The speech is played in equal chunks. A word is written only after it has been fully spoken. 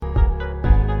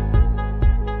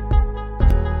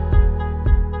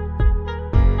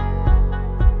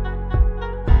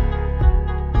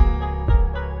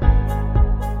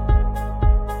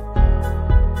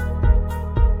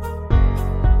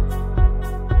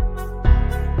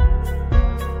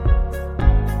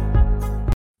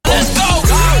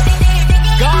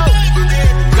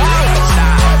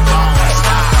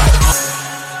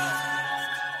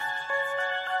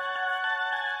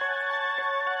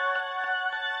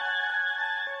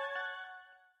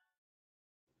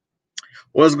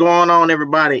What's going on,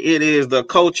 everybody? It is the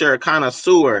Culture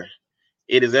Connoisseur.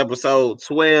 It is episode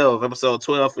 12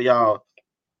 for y'all.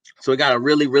 So we got a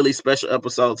really, really special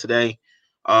episode today.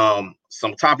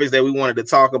 Some topics that we wanted to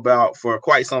talk about for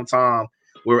quite some time.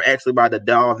 We're actually about to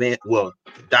dive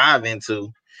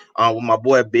into with my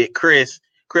boy Big Chris.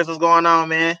 Chris, what's going on,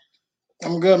 man?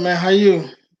 I'm good, man. How you?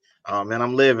 Man,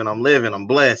 I'm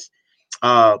blessed.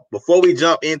 Before we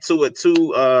jump into it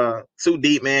too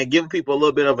deep, man, give people a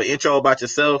little bit of an intro about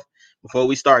yourself before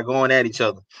we start going at each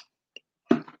other.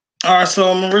 All right,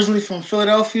 so I'm originally from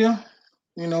Philadelphia,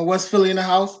 West Philly in the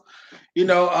house. You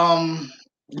know,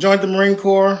 joined the Marine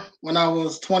Corps when I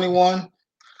was 21.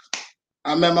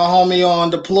 I met my homie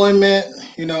on deployment,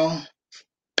 it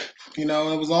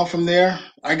was on from there.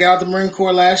 I got out the Marine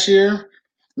Corps last year.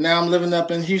 Now I'm living up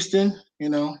in Houston,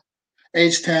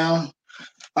 H-Town.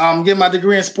 Getting my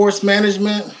degree in sports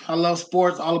management. I love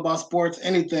sports, all about sports,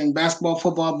 anything, basketball,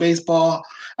 football, baseball.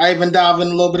 I even dive in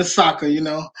a little bit of soccer,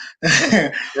 Got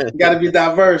to be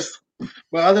diverse.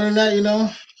 But other than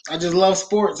that, I just love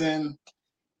sports and,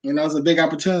 it's a big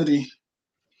opportunity.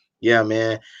 Yeah,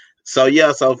 man. So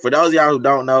for those of y'all who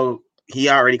don't know,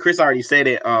 Chris already said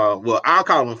it. Well, I'll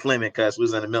call him Fleming because we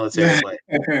was in the military, but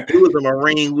he was a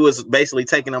Marine. We was basically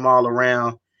taking them all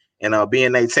around and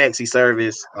being a taxi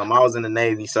service. I was in the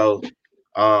Navy, so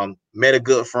met a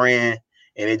good friend,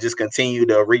 and it just continued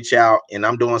to reach out. And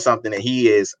I'm doing something that he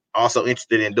is also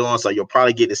interested in doing, so you'll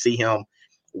probably get to see him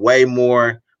way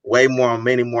more,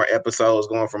 many more episodes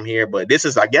going from here. But this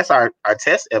is, I guess, our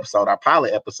test episode, our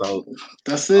pilot episode.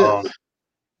 That's it.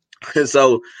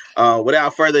 So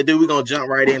without further ado, we're gonna jump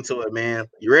right into it, man.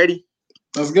 You ready?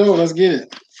 Let's go. Let's get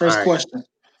it. First question.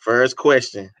 First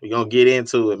question. We're gonna get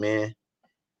into it, man.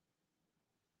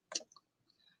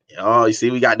 Oh, you see,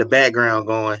 we got the background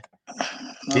going.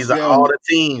 These are all the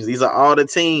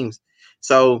teams.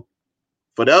 So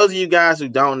for those of you guys who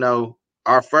don't know,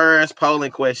 our first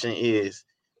polling question is,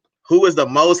 who is the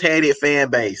most hated fan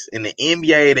base in the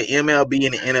NBA, the MLB,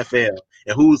 and the NFL?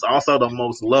 And who's also the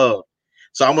most loved?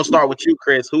 So I'm gonna start with you,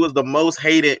 Chris. Who is the most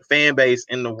hated fan base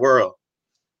in the world?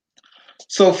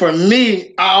 So for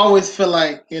me, I always feel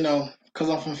like, because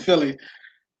I'm from Philly,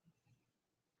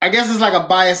 I guess it's like a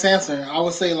biased answer. I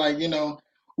would say like,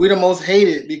 we're the most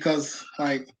hated because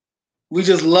like we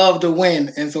just love to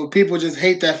win. And so people just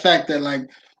hate that fact that like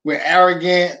we're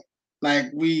arrogant,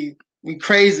 like we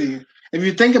crazy. If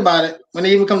you think about it, when it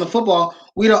even comes to football,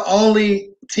 we the only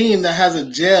team that has a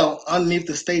jail underneath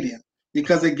the stadium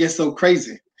because it gets so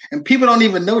crazy. And people don't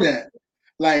even know that.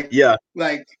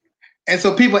 And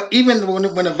so people, even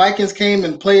when the Vikings came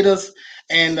and played us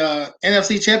and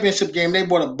NFC Championship game, they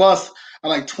bought a bus of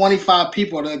like 25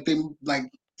 people, like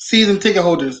season ticket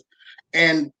holders,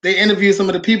 and they interviewed some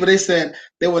of the people. They said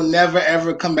they would never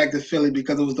ever come back to Philly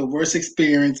because it was the worst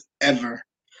experience ever.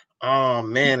 Oh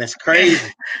man, it's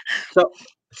crazy.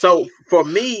 so for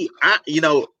me,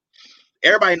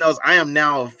 everybody knows I am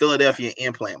now a Philadelphia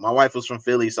implant. My wife was from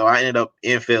Philly, so I ended up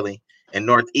in Philly and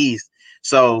Northeast.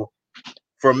 So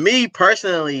for me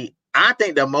personally, I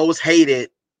think the most hated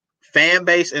fan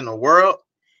base in the world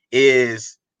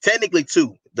is technically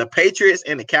two: the Patriots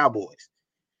and the Cowboys.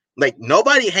 Like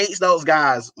nobody hates those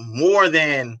guys more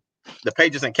than the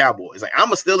Patriots and Cowboys. Like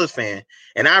I'm a Steelers fan,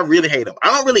 and I really hate them. I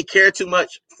don't really care too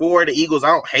much for the Eagles. I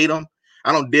don't hate them.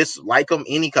 I don't dislike them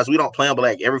any because we don't play them but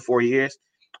like every 4 years.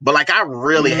 But like I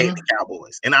really hate the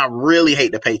Cowboys, and I really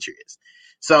hate the Patriots.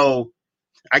 So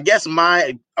I guess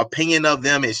my opinion of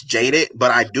them is jaded, but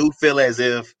I do feel as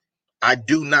if I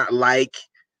do not like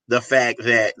the fact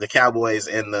that the Cowboys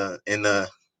and the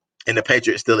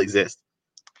Patriots still exist.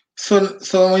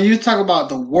 So when you talk about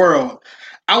the world,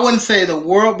 I wouldn't say the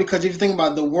world because if you think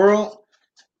about the world,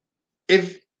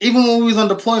 if even when we was on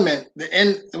deployment,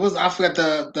 I forgot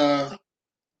the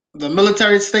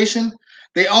military station,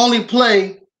 they only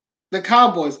play the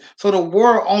Cowboys. So the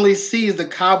world only sees the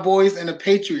Cowboys and the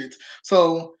Patriots.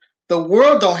 So the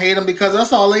world don't hate them because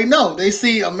that's all they know. They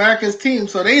see America's team,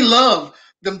 so they love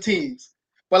them teams.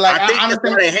 But like I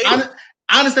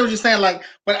understand what you're saying. Like,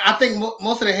 but I think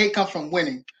most of the hate comes from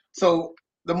winning. So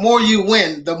the more you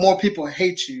win, the more people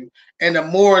hate you, and the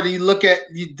more you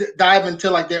dive into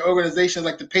like their organizations,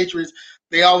 like the Patriots.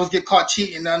 They always get caught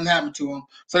cheating, nothing happened to them.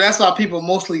 So that's why people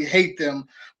mostly hate them.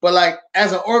 But like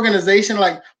as an organization,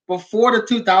 like before the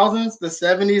 2000s, the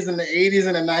 70s and the 80s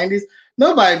and the 90s,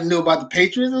 nobody knew about the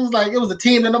Patriots. It was a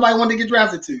team that nobody wanted to get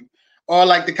drafted to. Or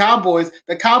like the Cowboys.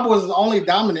 The Cowboys was only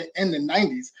dominant in the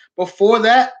 90s. Before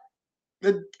that,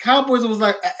 the Cowboys was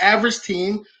like an average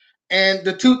team, and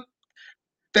the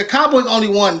Cowboys only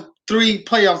won 3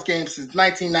 playoffs games since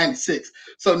 1996.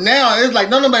 So now it's like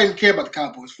nobody even care about the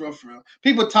Cowboys for real.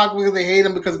 People talk because they hate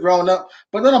them because growing up,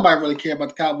 but nobody really care about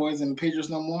the Cowboys and the Patriots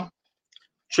no more.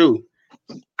 True.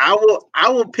 I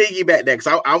will piggyback that because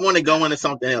I want to go into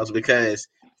something else because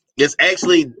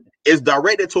it's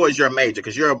directed towards your major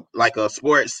because you're like a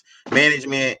sports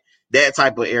management, that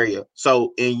type of area.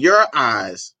 So in your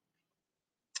eyes,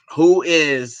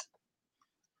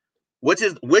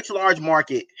 which large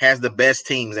market has the best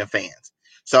teams and fans?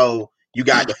 So you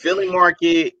got the Philly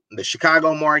market, the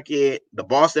Chicago market, the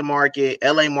Boston market,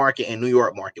 LA market, and New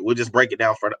York market. We'll just break it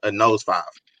down for those 5.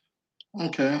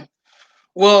 Okay.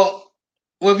 Well,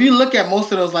 if you look at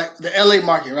most of those, like the LA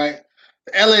market, right?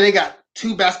 The LA, they got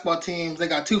 2 basketball teams, they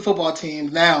got 2 football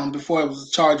teams now. Before it was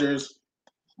the Chargers,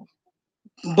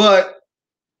 but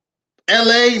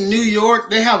LA, New York,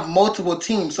 they have multiple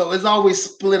teams, so it's always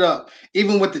split up.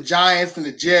 Even with the Giants and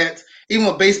the Jets, even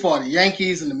with baseball, the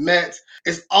Yankees and the Mets,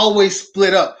 it's always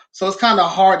split up. So it's kind of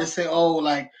hard to say, oh,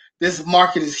 like this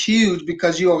market is huge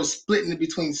because you are splitting it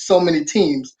between so many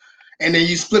teams, and then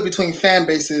you split between fan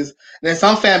bases. And then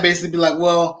some fan bases be like,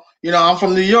 well, I'm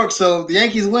from New York, so the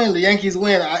Yankees win. The Yankees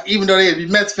win, even though they'd be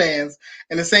Mets fans.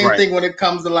 And the same thing when it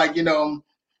comes to like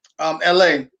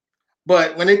LA.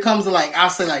 But when it comes to like, I'll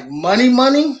say like money,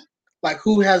 like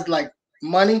who has like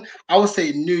money, I would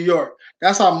say New York.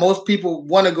 That's why most people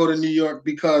want to go to New York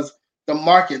because the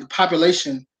market, the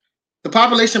population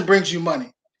brings you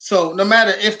money. So no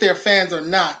matter if they're fans or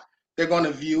not, they're going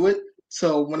to view it.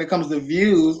 So when it comes to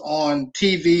views on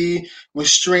TV, with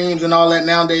streams and all that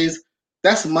nowadays,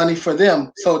 that's money for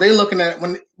them. So they're looking at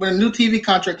when a new TV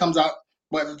contract comes out,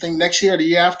 but I think next year or the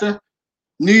year after,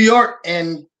 New York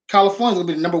and California is going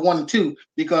to be the number 1 and 2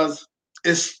 because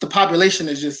the population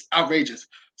is just outrageous.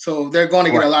 So they're going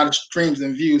to get a lot of streams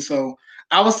and views. So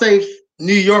I would say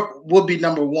New York would be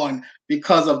number 1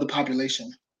 because of the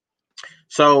population.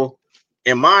 So,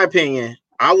 in my opinion,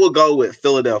 I will go with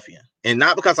Philadelphia, and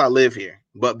not because I live here,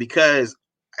 but because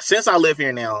since I live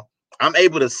here now, I'm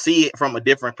able to see it from a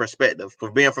different perspective.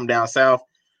 For being from down south,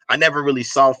 I never really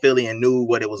saw Philly and knew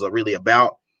what it was really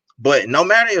about. But no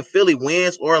matter if Philly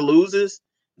wins or loses,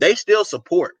 they still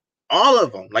support all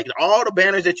of them. Like all the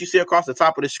banners that you see across the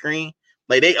top of the screen,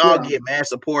 like they all get mad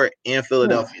support in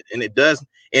Philadelphia. And it does.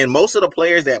 And most of the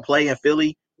players that play in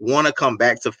Philly want to come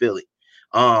back to Philly.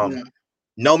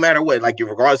 No matter what, like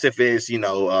regardless if it's,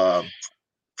 T.O.,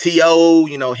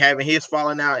 having his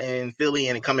falling out in Philly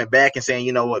and coming back and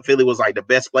saying, what, Philly was like the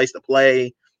best place to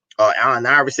play. Allen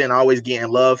Iverson always getting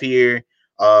love here.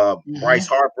 Bryce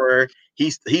Harper,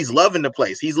 he's loving the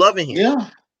place. He's loving him.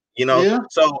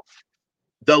 So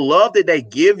the love that they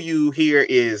give you here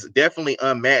is definitely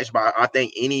unmatched by, I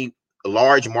think, any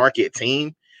large market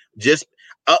team, just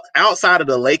outside of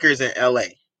the Lakers in LA,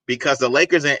 because the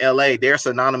Lakers in LA, they're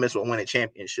synonymous with winning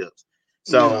championships.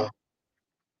 So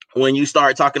when you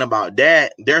start talking about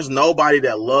that, there's nobody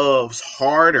that loves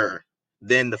harder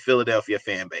than the Philadelphia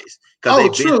fan base because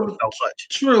they've been through so much.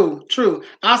 True.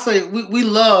 I say we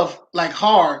love like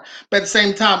hard, but at the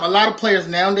same time, a lot of players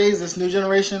nowadays, this new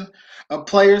generation of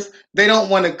players, they don't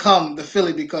want to come to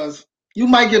Philly because you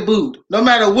might get booed. No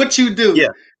matter what you do,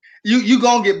 you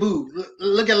gonna get booed.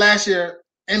 Look at last year,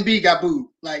 Embiid got booed.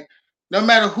 Like no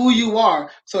matter who you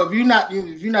are. So if you're not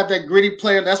that gritty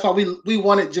player, that's why we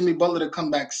wanted Jimmy Butler to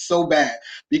come back so bad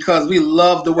because we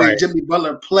love the way Jimmy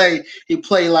Butler play. He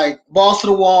play like balls to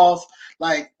the walls,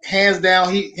 like hands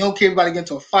down. He don't care about to get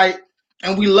into a fight,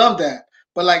 and we love that.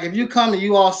 But like if you come and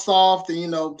you all soft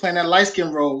and playing that light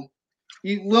skin role,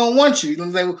 we don't want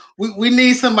you. We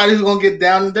need somebody who's gonna get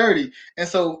down and dirty. And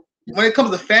so when it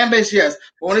comes to fan base, yes,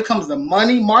 but when it comes to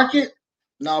money market.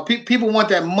 No, people want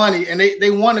that money, and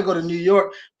they want to go to New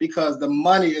York because the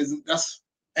money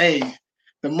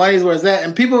the money is where it's at.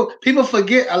 And people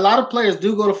forget a lot of players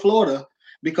do go to Florida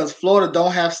because Florida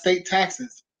don't have state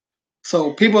taxes.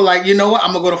 So people are like, you know what,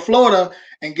 I'm gonna go to Florida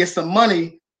and get some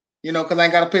money, because I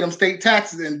ain't gotta pay them state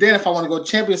taxes. And then if I want to go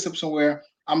championship somewhere,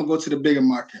 I'm gonna go to the bigger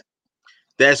market.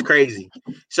 That's crazy.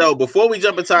 So before we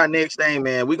jump into our next thing,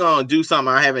 man, we're gonna do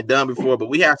something I haven't done before, but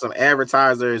we have some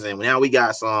advertisers and now we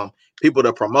got some people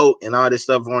to promote and all this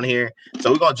stuff on here.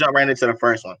 So we're gonna jump right into the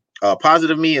first one.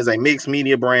 Positive Me is a mixed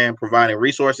media brand providing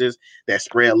resources that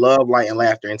spread love, light, and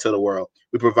laughter into the world.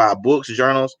 We provide books,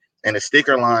 journals, and a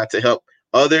sticker line to help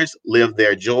others live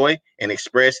their joy and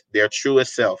express their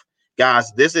truest self.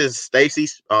 Guys, this is Stacy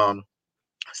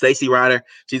Ryder.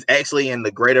 She's actually in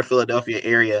the greater Philadelphia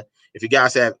area. If you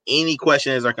guys have any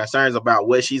questions or concerns about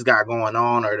what she's got going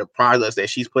on or the products that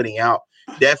she's putting out,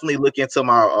 definitely look into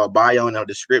my bio in the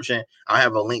description. I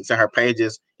have a link to her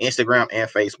pages, Instagram and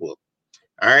Facebook.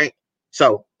 All right.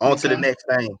 So on to the next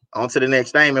thing. On to the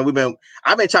next thing, man.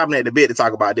 I've been chopping at the bit to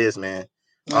talk about this, man.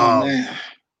 Oh man.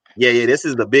 Yeah. This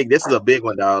is a big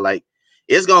one, dog. Like,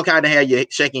 it's gonna kind of have you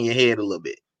shaking your head a little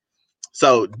bit.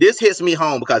 So this hits me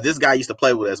home because this guy used to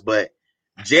play with us, but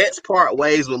Jets part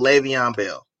ways with Le'Veon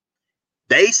Bell.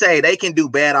 They say they can do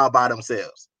bad all by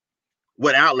themselves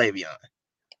without Le'Veon.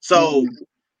 So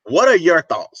what are your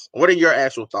thoughts? What are your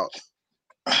actual thoughts?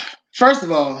 First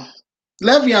of all,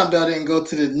 Le'Veon Bell didn't go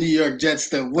to the New York Jets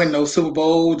to win no Super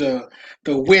Bowl, to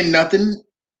win nothing.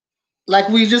 Like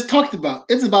we just talked about,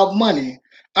 it's about money.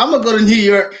 I'm going to go to New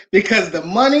York because the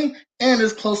money and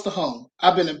it's close to home.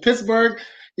 I've been in Pittsburgh.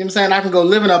 You know what I'm saying? I can go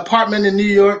live in an apartment in New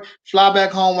York, fly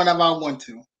back home whenever I want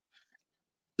to.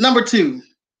 Number two,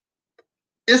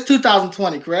 it's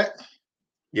 2020, correct?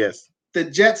 Yes. The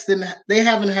Jets they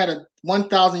haven't had a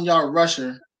 1,000-yard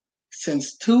rusher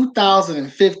since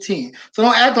 2015. So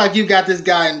don't act like you got this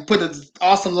guy and put an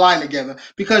awesome line together,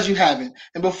 because you haven't.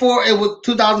 And before it was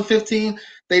 2015,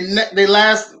 they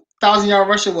last 1,000-yard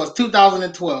rusher was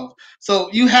 2012. So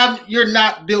you're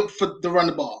not built to run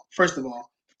the ball, first of all.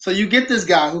 So you get this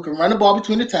guy who can run the ball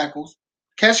between the tackles,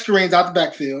 catch screens out the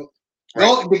backfield,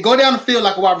 go down the field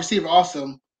like a wide receiver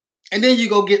also, and then you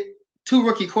go get two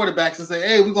rookie quarterbacks and say,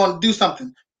 hey, we're going to do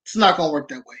something. It's not going to work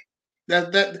that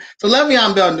way. So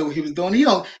Le'Veon Bell knew what he was doing.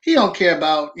 He don't care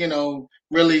about,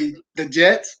 really the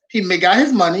Jets. He got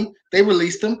his money. They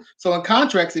released him. So in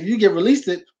contracts, if you get released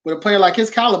with a player like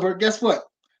his caliber, guess what?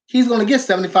 He's going to get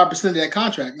 75% of that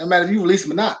contract, no matter if you release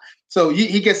him or not. So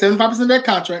he gets 75% of that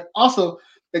contract. Also,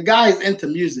 the guy is into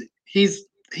music. He's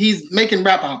making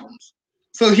rap albums.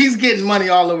 So he's getting money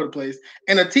all over the place.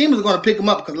 And the team is going to pick him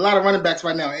up because a lot of running backs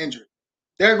right now are injured.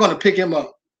 They're going to pick him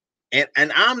up. And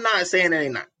I'm not saying they're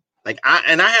not. Like, I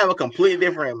have a completely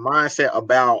different mindset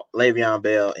about Le'Veon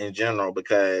Bell in general,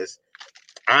 because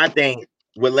I think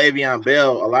with Le'Veon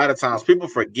Bell, a lot of times people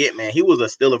forget, man, he was a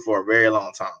Steeler for a very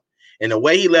long time. And the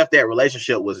way he left that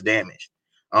relationship was damaged.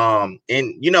 And,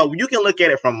 you can look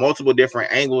at it from multiple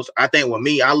different angles. I think with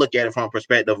me, I look at it from a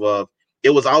perspective of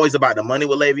it was always about the money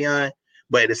with Le'Veon.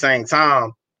 But at the same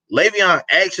time, Le'Veon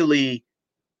actually,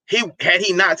 had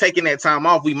he not taken that time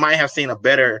off, we might have seen a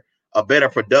better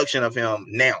production of him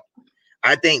now.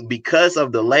 I think because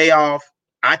of the layoff,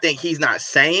 I think he's not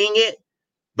saying it,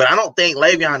 but I don't think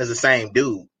Le'Veon is the same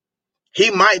dude.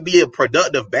 He might be a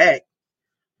productive back,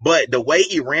 but the way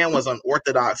he ran was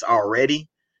unorthodox already.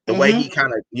 The way he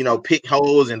kind of, picked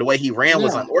holes and the way he ran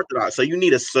was unorthodox. So you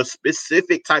need a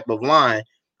specific type of line,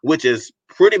 which is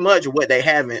pretty much what they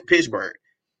have in Pittsburgh.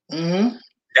 Mm-hmm.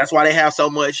 That's why they have so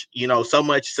much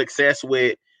success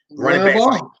with running backs.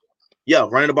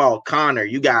 Running the ball. Connor,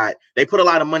 they put a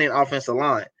lot of money in offensive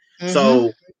line. Mm-hmm.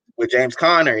 So with James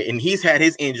Conner, and he's had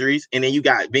his injuries, and then you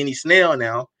got Benny Snell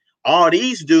now. All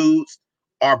these dudes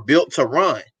are built to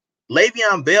run.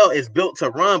 Le'Veon Bell is built to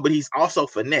run, but he's also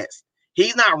finesse.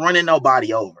 He's not running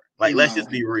nobody over. Like, let's just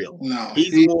be real. No,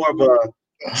 he's more of a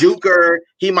juker.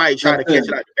 He might try to catch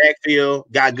it out the backfield.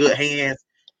 Got good hands.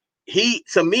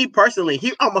 To me personally,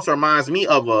 he almost reminds me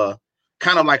of a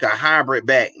kind of like a hybrid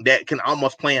back that can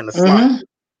almost play in the slot.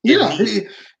 Yeah,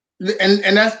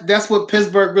 and that's what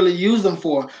Pittsburgh really used them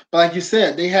for. But like you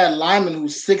said, they had linemen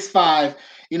who's 6'5",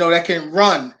 that can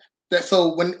run.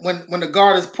 So when the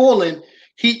guard is pulling,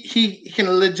 he can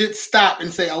legit stop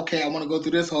and say, okay, I want to go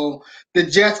through this hole. The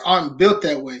Jets aren't built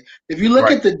that way. If you look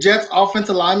at the Jets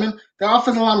offensive linemen, their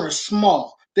offensive linemen are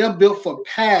small. They're built for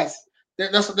pass.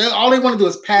 All they want to do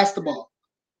is pass the ball.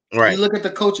 Right. You look at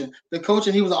the coaching. The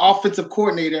coaching, he was an offensive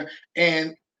coordinator,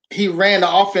 and he ran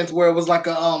the offense where it was like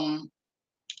a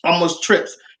almost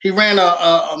trips. He ran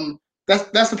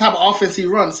that's the type of offense he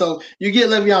runs. So you get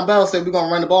Le'Veon Bell, say we're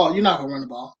gonna run the ball. You're not gonna run the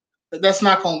ball. That's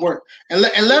not gonna work. And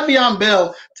Le'Veon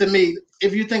Bell, to me,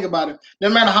 if you think about it, no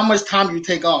matter how much time you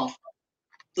take off,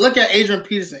 look at Adrian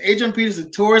Peterson. Adrian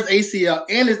Peterson tore his ACL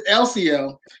and his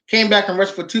LCL, came back and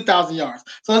rushed for 2,000 yards.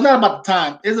 So it's not about the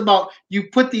time. It's about you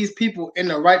put these people in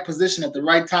the right position at the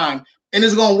right time, and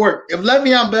it's going to work. If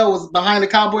Le'Veon Bell was behind the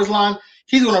Cowboys line,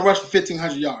 he's going to rush for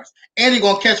 1,500 yards, and he's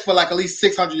going to catch for like at least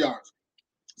 600 yards.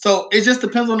 So it just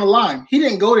depends on the line. He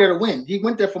didn't go there to win. He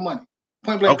went there for money.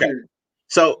 Point blank period.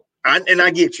 So, I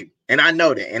get you, and I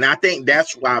know that, and I think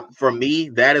that's why, for me,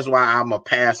 that is why I'm a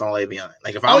pass on Le'Veon.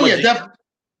 Like, if I'm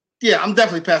I'm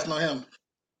definitely passing on him.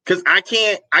 Because I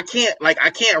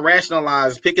can't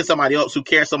rationalize picking somebody else who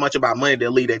cares so much about money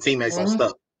to lead their teammates on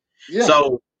stuff. Yeah.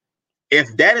 So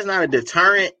if that is not a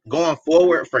deterrent going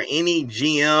forward for any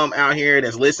GM out here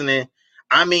that's listening,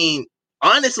 I mean,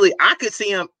 honestly, I could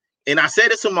see him, and I said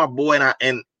this to my boy,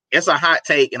 and it's a hot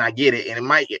take, and I get it, and it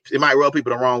might rub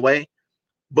people the wrong way,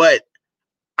 but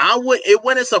It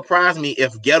wouldn't surprise me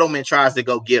if Gettleman tries to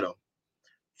go get him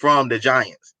from the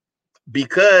Giants,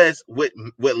 because with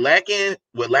lacking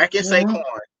Saquon,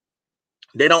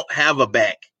 they don't have a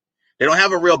back. They don't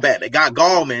have a real back. They got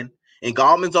Gallman, and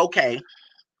Gallman's okay,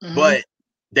 but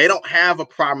they don't have a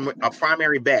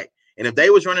primary back. And if they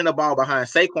was running the ball behind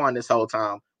Saquon this whole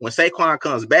time, when Saquon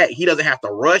comes back, he doesn't have to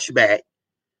rush back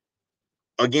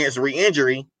against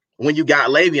re-injury when you got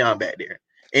Le'Veon back there.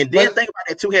 And then think about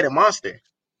that two-headed monster.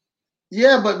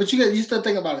 Yeah, but you still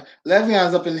think about it.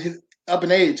 Le'Veon's up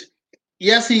in age.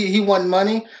 Yes, he won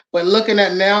money, but looking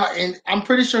at now, and I'm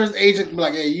pretty sure his agent will be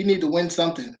like, hey, you need to win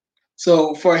something.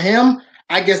 So for him,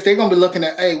 I guess they're gonna be looking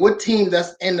at, hey, what team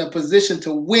that's in a position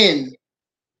to win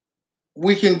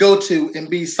we can go to and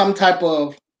be some type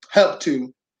of help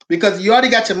to, because you already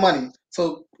got your money,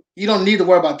 so you don't need to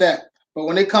worry about that. But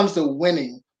when it comes to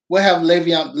winning, what have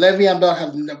Le'Veon Bell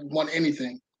have never won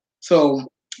anything. So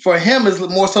for him, it's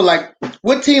more so like,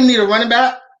 what team need a running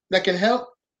back that can help,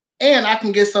 and I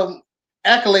can get some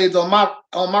accolades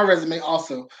on my resume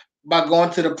also by going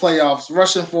to the playoffs,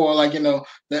 rushing for the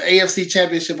AFC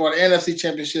Championship or the NFC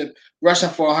Championship, rushing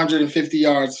for 150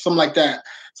 yards, something like that.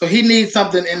 So he needs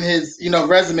something in his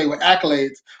resume with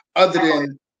accolades other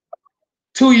than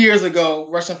 2 years ago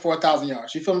rushing for 1,000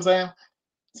 yards. You feel what I'm saying?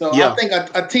 So yeah. I think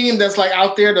a team that's like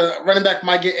out there, the running back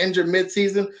might get injured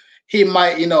mid-season. He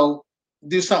might,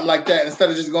 do something like that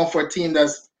instead of just going for a team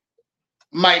that's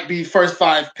might be first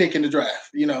 5 pick in the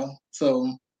draft,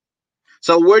 So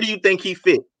where do you think he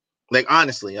fit? Like,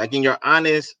 honestly, like in your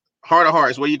honest heart of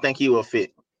hearts, where do you think he will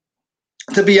fit?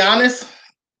 To be honest,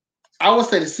 I would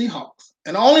say the Seahawks.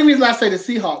 And the only reason I say the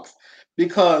Seahawks,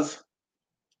 because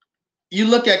you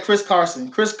look at Chris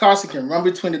Carson. Chris Carson can run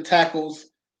between the tackles.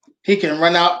 He can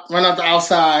run out the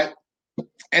outside.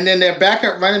 And then their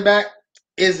backup running back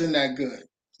isn't that good.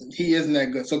 He isn't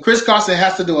that good. So Chris Carson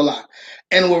has to do a lot.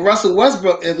 And with Russell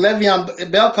Westbrook, if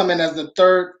Le'Veon Bell come in as the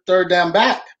third down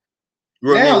back,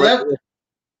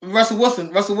 Russell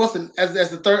Wilson as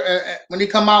the third, when he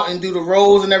come out and do the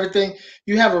rolls and everything,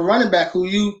 you have a running back who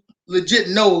you legit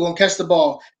know is going to catch the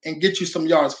ball and get you some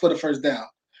yards for the first down.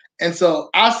 And so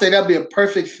I'll say that'd be a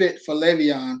perfect fit for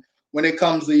Le'Veon when it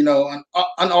comes to, an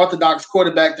unorthodox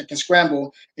quarterback that can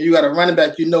scramble, and you got a running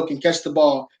back can catch the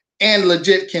ball and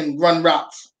legit can run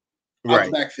routes out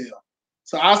the backfield.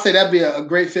 So I'll say that'd be a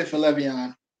great fit for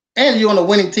Le'Veon. And you're on a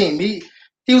winning team. He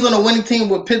was on a winning team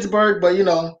with Pittsburgh, but,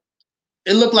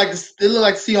 it looked like the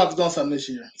Seahawks doing something this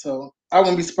year. So I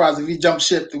wouldn't be surprised if he jumped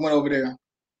ship and went over there.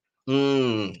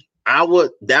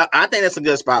 I think that's a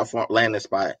good spot for landing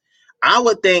spot. I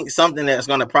would think something that's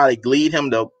going to probably lead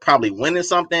him to probably winning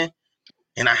something.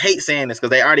 And I hate saying this because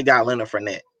they already got Leonard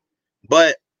Fournette.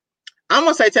 But I'm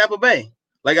going to say Tampa Bay.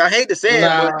 Like, I hate to say it,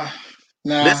 but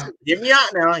listen, get me out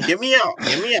now. Get me out.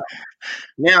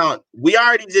 Now,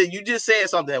 you just said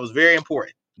something that was very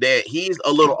important, that he's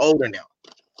a little older now.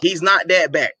 He's not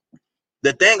that back.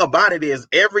 The thing about it is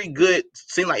every good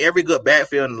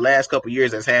backfield in the last couple of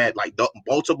years has had like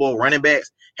multiple running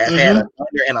backs have had a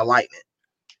Thunder and a Lightning.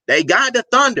 They got the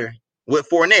Thunder with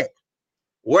Fournette.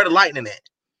 Where the Lightning at?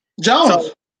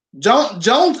 Jones.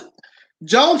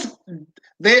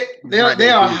 They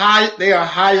are high. They are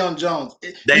high on Jones.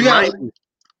 They might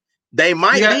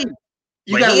be.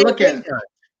 You got to look at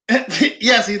it.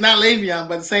 Yes, he's not Le'Veon,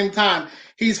 but at the same time,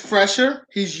 he's fresher.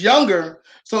 He's younger.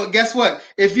 So guess what?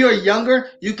 If you're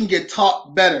younger, you can get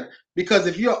taught better. Because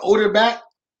if you're older back,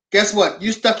 guess what?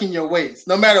 You're stuck in your ways.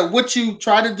 No matter what you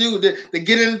try to do to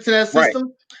get into that system.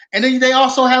 Right. And then they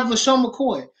also have LaShawn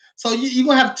McCoy. So you're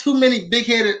going to have too many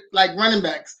big-headed running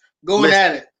backs going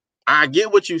at it. I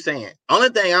get what you're saying. Only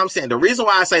thing I'm saying, the reason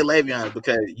why I say Le'Veon is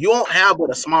because you don't have but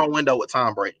a small window with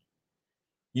Tom Brady.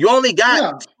 You only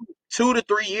got 2 to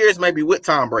 3 years maybe with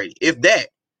Tom Brady, if that.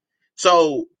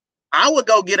 So I would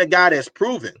go get a guy that's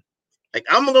proven. Like,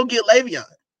 I'm going to go get Le'Veon.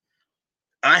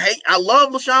 I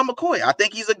love LaShawn McCoy. I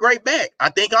think he's a great back. I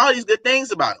think all these good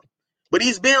things about him. But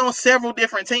he's been on several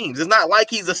different teams. It's not like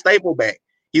he's a stable back.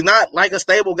 He's not like a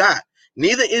stable guy.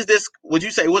 Neither is this, would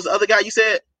you say, what's the other guy you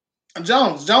said?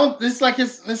 Jones, this is like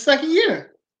his second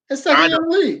year. His second year in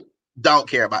the league. Don't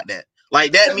care about that.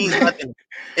 Like, that means nothing.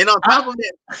 And on top of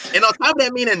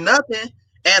that meaning nothing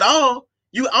at all,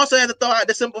 you also have to throw out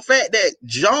the simple fact that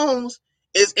Jones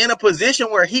is in a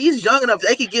position where he's young enough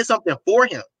they could get something for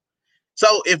him.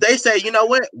 So if they say, you know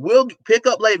what, we'll pick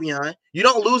up Le'Veon, you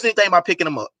don't lose anything by picking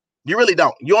him up. You really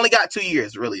don't. You only got 2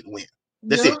 years really to win.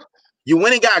 That's it. You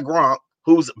went and got Gronk,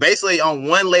 who's basically on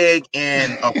one leg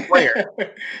and a prayer.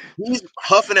 He's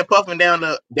huffing and puffing down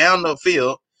the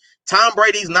field. Tom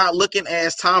Brady's not looking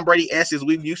as Tom Brady as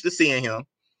we've used to seeing him.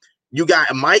 You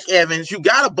got Mike Evans. You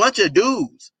got a bunch of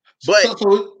dudes. But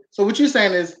so what you're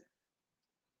saying is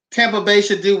Tampa Bay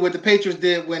should do what the Patriots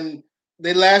did when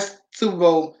they last Super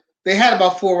Bowl. They had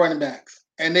about 4 running backs,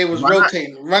 and they was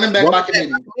rotating running back by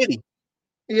committee.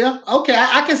 Yeah, okay,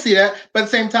 I can see that. But at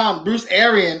the same time, Bruce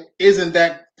Arians isn't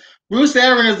that. Bruce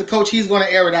Arians is the coach. He's going to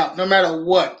air it out no matter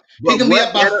what. He can be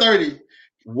up by 30.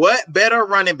 What better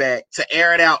running back to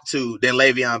air it out to than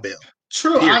Le'Veon Bell?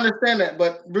 True, I understand that,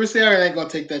 but Bruce Arians ain't going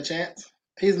to take that chance.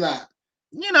 He's not.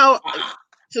 You know,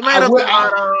 I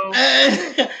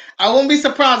won't be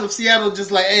surprised if Seattle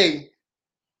just like, hey,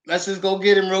 let's just go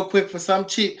get him real quick for some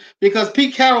cheap. Because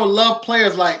Pete Carroll loved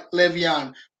players like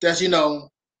Le'Veon. That's, you know,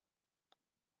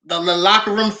 the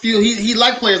locker room feel. He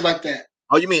liked players like that.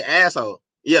 Oh, you mean asshole?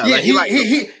 Yeah, yeah. Like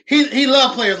he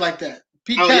loved players like that.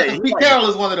 Pete Carroll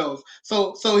is one of those.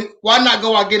 So why not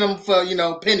go out get him for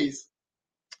pennies?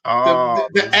 Oh,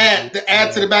 the add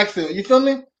to the backfield. You feel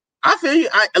me? I feel you.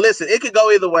 Listen, it could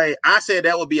go either way. I said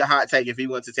that would be a hot take if he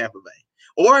went to Tampa Bay,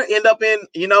 or end up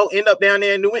down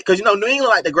there in New England, because New England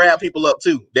like to grab people up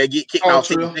too. They get kicked off.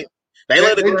 They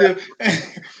do.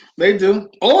 They do.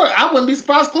 Or I wouldn't be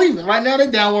surprised Cleveland right now.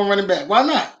 They're down one running back. Why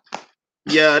not?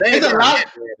 Yeah, there's a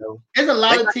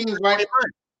lot of teams right.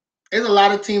 There's a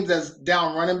lot of teams that's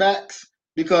down running backs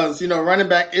because running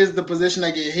back is the position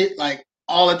that get hit like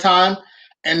all the time,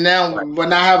 and now we're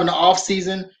not having an off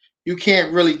season. You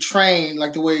can't really train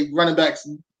like the way running backs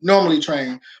normally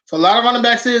train. So a lot of running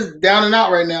backs is down and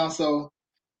out right now. So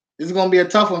this is going to be a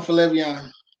tough one for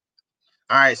Le'Veon.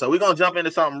 All right, so we're going to jump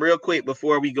into something real quick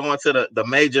before we go into the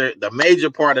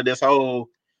major part of this whole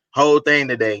thing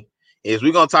today. Is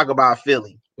we're going to talk about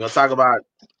Philly. We're going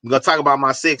to talk about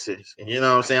my Sixers. And you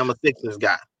know what I'm saying? I'm a Sixers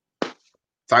guy.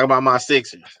 Talk about my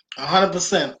Sixers.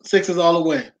 100%. Sixers all the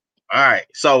way. All right.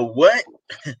 So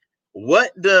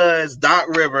what does Doc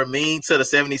Rivers mean to the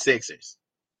 76ers?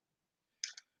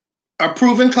 A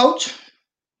proven coach,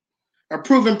 a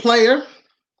proven player,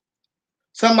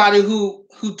 somebody who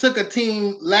took a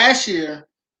team last year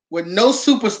with no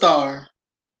superstar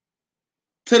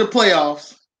to the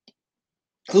playoffs,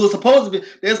 there's supposed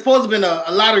to be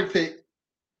a lottery pick,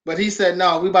 but he said,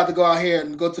 no, we about to go out here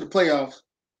and go to the playoffs.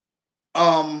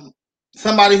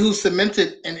 Somebody who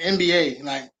cemented an NBA,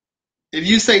 like, if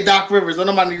you say Doc Rivers,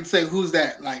 nobody can say who's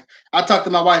that. Like, I talked to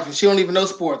my wife and she don't even know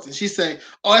sports, and she say,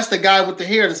 "Oh, that's the guy with the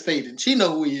hair that's fading." She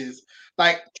know who he is.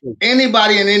 Like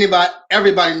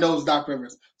everybody knows Doc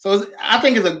Rivers. So I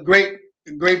think it's a great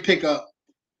pickup,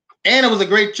 and it was a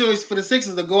great choice for the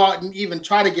Sixers to go out and even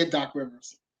try to get Doc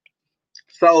Rivers.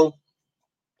 So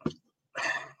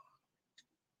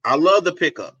I love the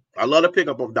pickup. I love the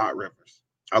pickup of Doc Rivers.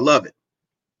 I love it.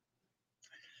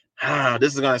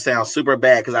 This is going to sound super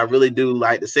bad because I really do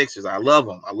like the Sixers. I love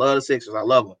them. I love the Sixers. I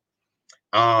love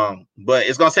them. But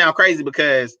it's going to sound crazy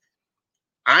because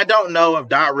I don't know if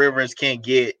Doc Rivers can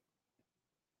get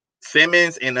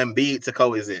Simmons and Embiid to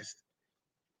coexist,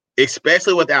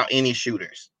 especially without any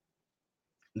shooters.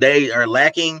 They are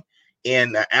lacking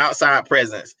in the outside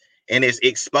presence, and it's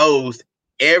exposed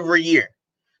every year.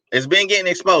 It's been getting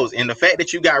exposed. And the fact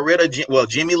that you got rid of,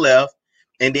 Jimmy left,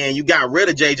 and then you got rid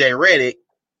of JJ Redick,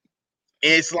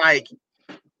 it's like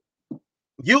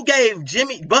you gave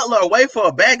Jimmy Butler away for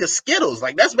a bag of Skittles.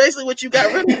 Like, that's basically what you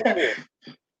got rid of him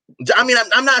for. I mean,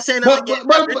 I'm not saying that.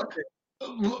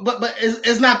 But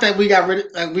it's not that we got rid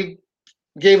of, like, we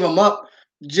gave him up.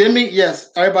 Jimmy,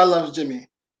 yes, everybody loves Jimmy.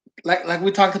 Like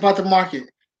we talked about the market.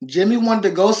 Jimmy wanted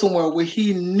to go somewhere where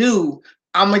he knew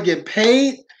I'm gonna get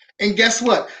paid, and guess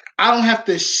what? I don't have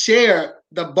to share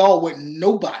the ball with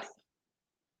nobody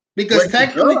because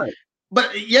technically.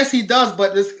 But yes, he does,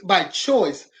 but it's by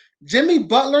choice. Jimmy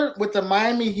Butler with the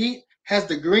Miami Heat has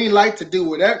the green light to do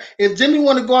whatever. If Jimmy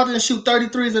want to go out there and shoot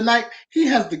 33s a night, he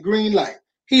has the green light.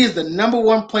 He is the number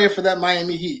one player for that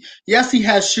Miami Heat. Yes, he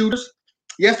has shooters.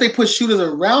 Yes, they put shooters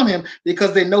around him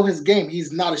because they know his game.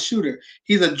 He's not a shooter.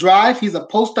 He's a drive. He's a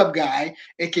post-up guy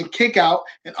and can kick out.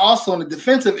 And also on the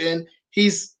defensive end,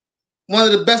 he's one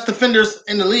of the best defenders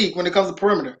in the league when it comes to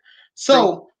perimeter.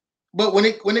 So, but when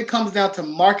it comes down to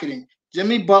marketing,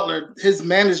 Jimmy Butler, his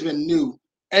management knew,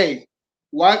 hey,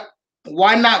 why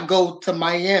not go to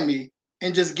Miami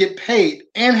and just get paid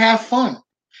and have fun?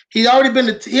 He already been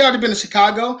to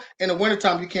Chicago. In the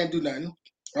wintertime, you can't do nothing,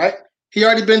 right? He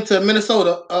already been to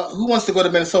Minnesota. Who wants to go to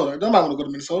Minnesota? Nobody want to go to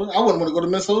Minnesota. I wouldn't want to go to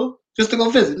Minnesota just to go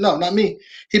visit. No, not me.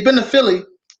 He been to Philly,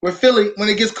 where Philly, when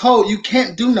it gets cold, you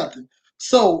can't do nothing.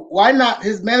 So why not?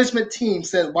 His management team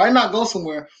said, why not go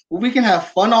somewhere where we can have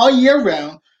fun all year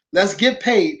round? Let's get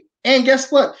paid. And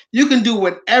guess what? You can do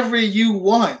whatever you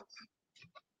want.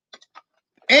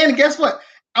 And guess what?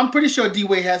 I'm pretty sure D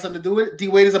Wade has something to do with it. D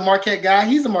Wade is a Marquette guy.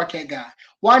 He's a Marquette guy.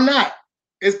 Why not?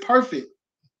 It's perfect.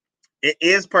 It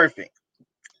is perfect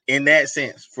in that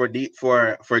sense for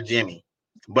Jimmy.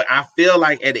 But I feel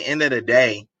like at the end of the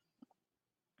day,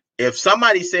 if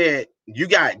somebody said you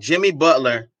got Jimmy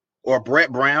Butler or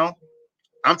Brett Brown,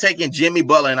 I'm taking Jimmy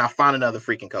Butler and I'll find another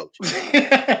freaking coach.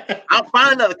 I'll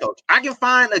find another coach. I can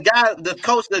find the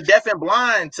coach that's deaf and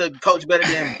blind to coach better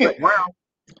than Brett Brown.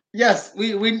 Yes,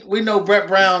 we know Brett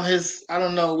Brown. I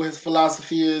don't know what his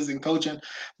philosophy is in coaching,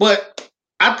 but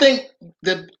I think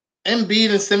the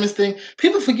Embiid and Simmons thing,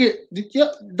 people forget.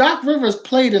 Doc Rivers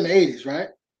played in the 80s, right?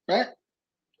 Right?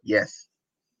 Yes.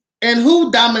 And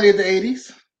who dominated the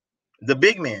 80s? The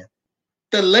big man.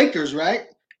 The Lakers, right?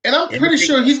 And I'm pretty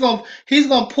sure he's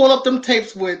gonna pull up them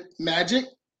tapes with Magic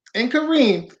and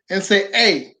Kareem and say,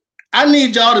 "Hey, I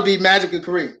need y'all to be Magic and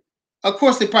Kareem." Of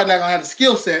course, they probably not gonna have the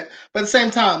skill set, but at the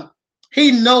same time,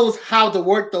 he knows how to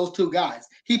work those two guys.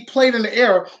 He played in the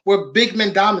era where big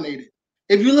men dominated.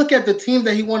 If you look at the team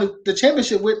that he won the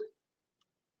championship with,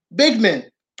 big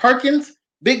men, Perkins,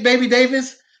 Big Baby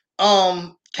Davis,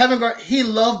 Kevin Garnett, he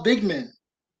loved big men.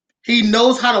 He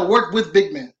knows how to work with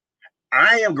big men.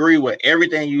 I agree with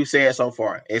everything you said so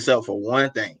far, except for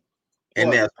one thing,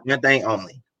 and that's one thing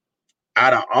only.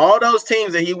 Out of all those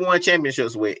teams that he won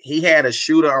championships with, he had a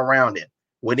shooter around him.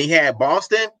 When he had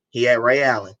Boston, he had Ray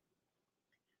Allen.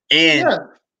 And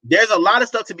there's a lot of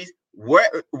stuff to be.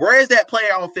 Where is that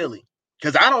player on Philly?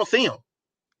 Because I don't see him.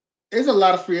 There's a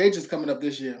lot of free agents coming up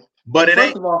this year. But it first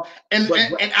ain't. Of all, and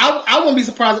I wouldn't be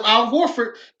surprised if Al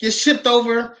Horford gets shipped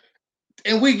over,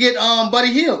 and we get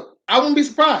Buddy Hield. I wouldn't be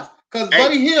surprised because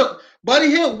Buddy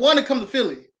Hield wanted to come to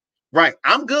Philly. Right,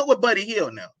 I'm good with Buddy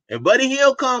Hield now. If Buddy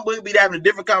Hield come, we'll be having a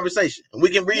different conversation, and we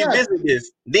can revisit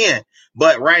this then.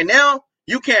 But right now,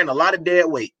 you carrying a lot of dead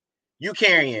weight. You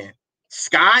carrying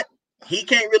Scott. He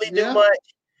can't really do much.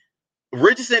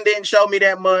 Richardson didn't show me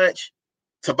that much.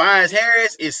 Tobias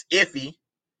Harris is iffy.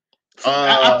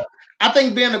 I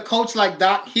think being a coach like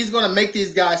Doc, he's going to make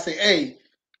these guys say, "Hey,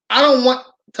 I don't want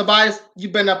Tobias. You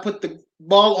better not put the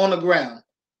ball on the ground.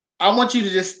 I want you to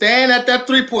just stand at that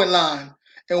 3-point line.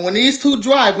 And when these two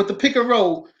drive with the pick and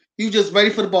roll, you just ready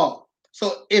for the ball."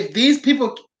 So if these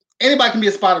people, anybody can be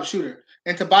a spot-up shooter,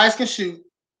 and Tobias can shoot.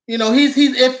 You know, he's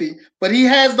iffy, but he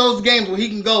has those games where he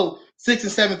can go 6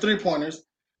 and 7 3-pointers.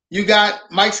 You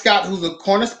got Mike Scott, who's a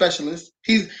corner specialist.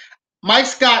 Mike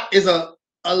Scott is a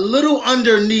little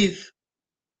underneath,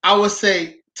 I would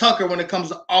say, Tucker when it comes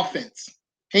to offense.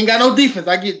 He ain't got no defense.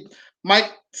 I get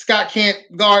Mike Scott can't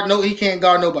guard he can't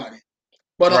guard nobody.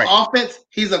 But on offense,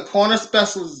 he's a corner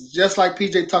specialist just like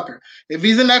PJ Tucker. If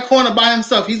he's in that corner by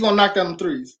himself, he's gonna knock down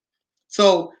threes.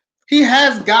 So he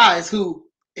has guys who,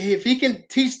 if he can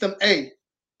teach them, hey,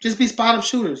 just be spot-up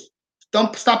shooters.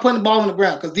 Don't stop putting the ball on the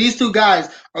ground, because these two guys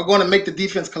are going to make the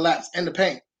defense collapse in the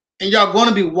paint. And y'all going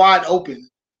to be wide open.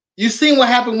 You've seen what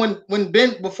happened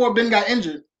before Ben got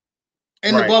injured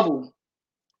in the bubble.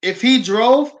 If he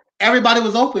drove, everybody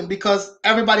was open because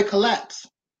everybody collapsed.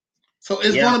 So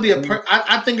it's going to be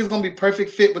I think it's going to be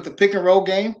perfect fit with the pick and roll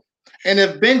game. And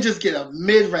if Ben just get a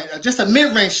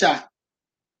mid-range shot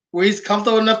where he's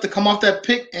comfortable enough to come off that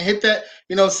pick and hit that,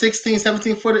 16,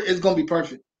 17 footer, it's going to be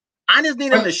perfect. I just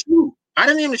need him to shoot. I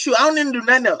don't need him to shoot. I don't need him to do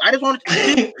nothing else. I just want to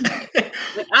shoot.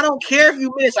 Like, I don't care if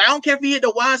you miss. I don't care if he hit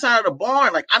the wide side of the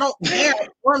barn. Like, I don't care. I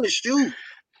want him to shoot.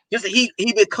 Just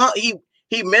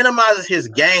he minimizes his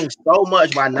game so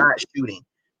much by not shooting.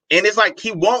 And it's like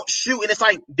he won't shoot. And it's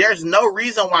like there's no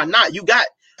reason why not. You got,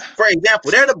 for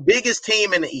example, they're the biggest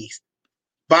team in the East.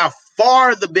 By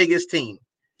far the biggest team.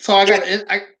 So I got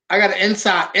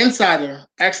an insider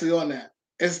actually on that.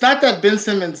 It's not that Ben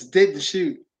Simmons didn't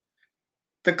shoot.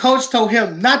 The coach told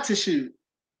him not to shoot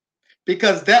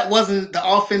because that wasn't the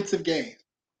offensive game.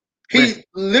 He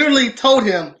literally told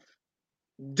him,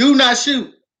 do not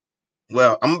shoot.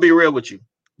 Well, I'm going to be real with you.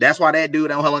 That's why that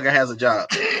dude no longer has a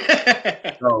job.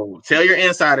 So tell your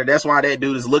insider that's why that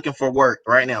dude is looking for work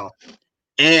right now.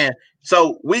 And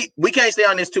so we can't stay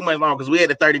on this too much long because we had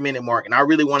the 30-minute mark, and I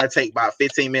really want to take about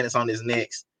 15 minutes on this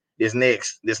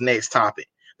next topic.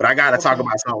 But I got to talk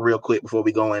about something real quick before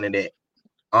we go into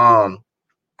that.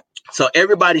 So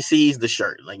everybody sees the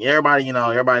shirt. Like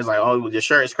everybody's like, "Oh, your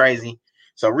shirt is crazy."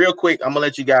 So real quick, I'm gonna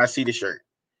let you guys see the shirt.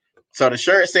 So the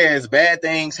shirt says "Bad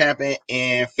things happen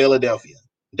in Philadelphia."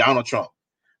 Donald Trump.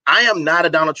 I am not a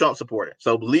Donald Trump supporter.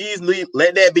 So please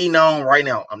let that be known right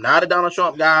now. I'm not a Donald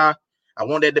Trump guy. I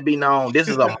want that to be known. This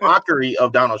is a mockery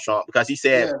of Donald Trump because he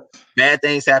said bad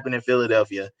things happen in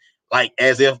Philadelphia, like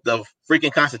as if the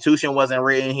freaking Constitution wasn't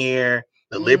written here.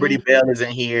 The Liberty Bell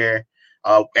isn't here.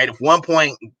 At one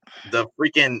point, the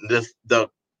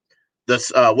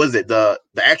was it the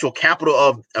actual capital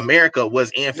of America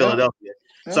was in Philadelphia.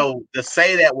 Yeah. So to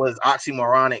say that was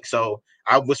oxymoronic. So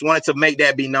I just wanted to make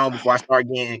that be known before I start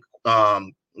getting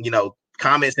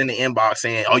comments in the inbox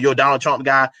saying, "Oh, you're a Donald Trump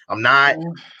guy." I'm not.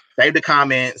 Save the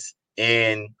comments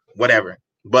and whatever.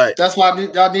 But that's why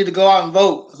y'all need to go out and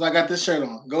vote. Because I got this shirt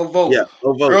on. Go vote. Yeah,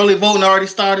 go vote. Early voting already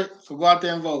started, so go out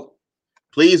there and vote.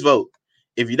 Please vote.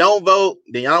 If you don't vote,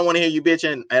 then y'all don't want to hear you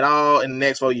bitching at all in the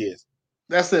next 4 years.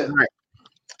 That's it. All right.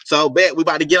 So bet we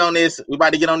about to get on this. We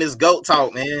about to get on this GOAT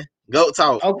talk, man. GOAT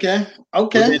talk. Okay. We've been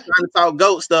trying to talk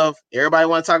GOAT stuff. Everybody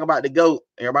want to talk about the GOAT.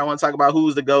 Everybody want to talk about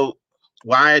who's the GOAT.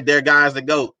 Why are their guys the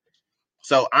GOAT?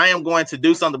 So I am going to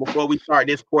do something before we start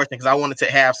this portion because I wanted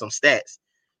to have some stats.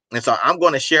 And so I'm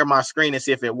going to share my screen and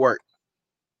see if it worked.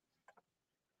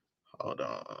 Hold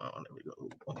on. There we go.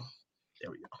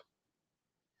 There we go.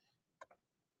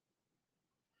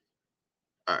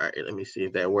 All right. Let me see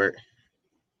if that worked.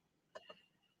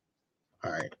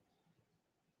 All right.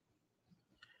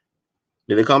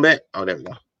 Did it come back? Oh, there we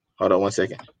go. Hold on 1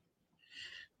 second.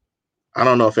 I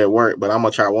don't know if it worked, but I'm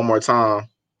going to try one more time.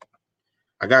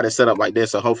 I got it set up like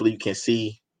this, so hopefully you can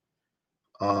see.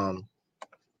 There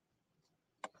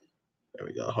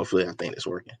we go. Hopefully I think it's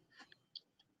working.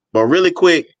 But really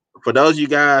quick, for those of you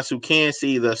guys who can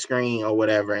see the screen or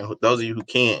whatever, and those of you who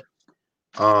can't,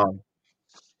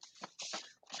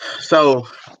 so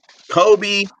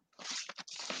Kobe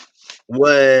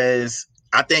was,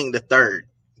 I think, the third,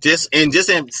 just in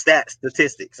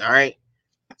statistics. All right.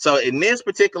 So in this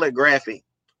particular graphic,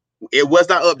 it was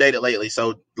not updated lately.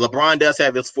 So LeBron does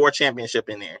have his 4th championship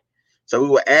in there. So we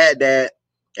will add that,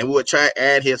 and we will try to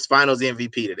add his Finals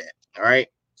MVP to that. All right.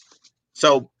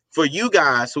 So for you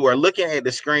guys who are looking at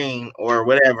the screen or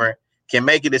whatever, can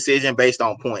make a decision based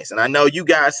on points. And I know you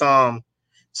got some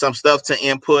stuff to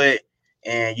input,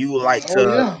 and you would like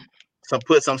to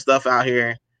put some stuff out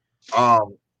here.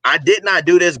 I did not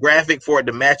do this graphic for it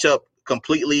to match up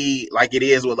completely like it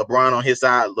is with LeBron on his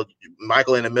side,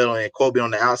 Michael in the middle, and Kobe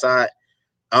on the outside.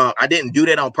 I didn't do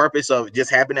that on purpose, so it just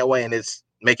happened that way, and it's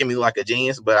making me like a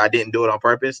genius, but I didn't do it on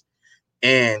purpose.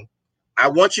 And I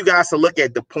want you guys to look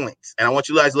at the points, and I want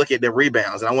you guys to look at the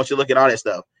rebounds, and I want you to look at all that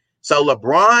stuff. So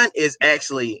LeBron is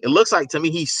actually, it looks like to me,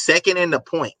 he's second in the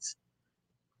points.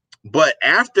 But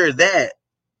after that,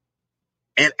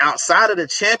 and outside of the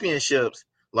championships,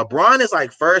 LeBron is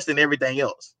like first in everything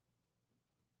else.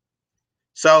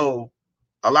 So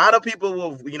a lot of people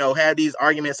will, have these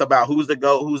arguments about who's the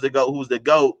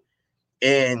GOAT.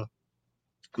 And,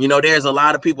 there's a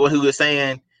lot of people who are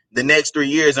saying the next 3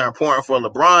 years are important for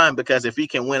LeBron because if he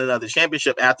can win another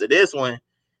championship after this one,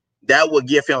 that would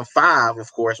give him 5,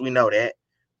 of course, we know that.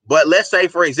 But let's say,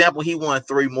 for example, he won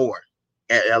 3 more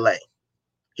at LA.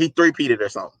 He 3-peated or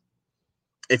something.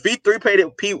 If he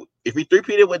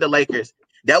 3-peated with the Lakers,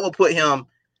 that would put him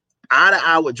eye to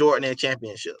eye with Jordan in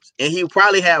championships. And he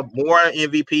probably have more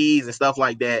MVPs and stuff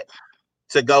like that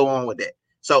to go on with that.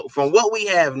 So from what we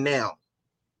have now,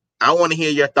 I want to hear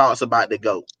your thoughts about the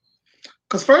GOAT.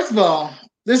 Because first of all,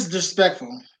 this is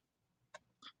disrespectful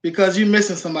because you're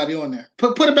missing somebody on there.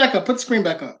 Put it back up. Put the screen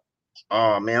back up.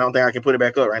 Oh man, I don't think I can put it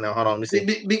back up right now. Hold on, let me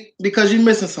see. Because you're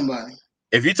missing somebody.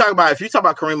 If you talk about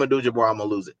Kareem Abdul-Jabbar, I'm gonna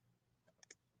lose it.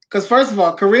 Because first of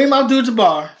all, Kareem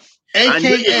Abdul-Jabbar,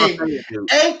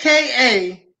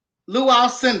 aka Lou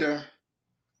Alcindor,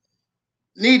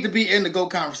 need to be in the GOAT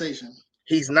conversation.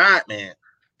 He's not, man.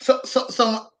 So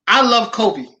I love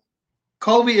Kobe.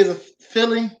 Kobe is a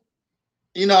Philly.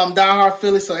 I'm diehard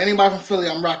Philly, so anybody from Philly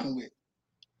I'm rocking with.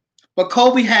 But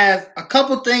Kobe has a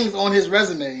couple things on his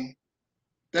resume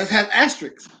that have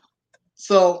asterisks.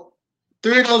 So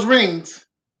 3 of those rings,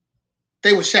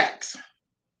 they were Shaq's.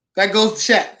 That goes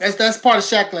to Shaq. That's part of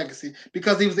Shaq's legacy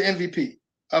because he was the MVP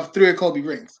of 3 of Kobe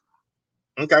rings.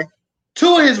 Okay.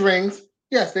 2 of his rings,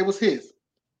 yes, they was his.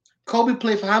 Kobe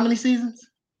played for how many seasons?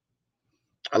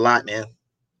 A lot, man.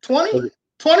 20?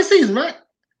 20 seasons, right?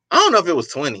 I don't know if it was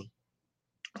 20.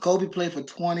 Kobe played for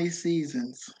 20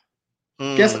 seasons.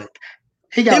 Hmm. Guess what?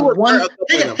 He got one.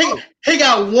 He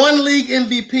got 1 league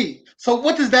MVP. So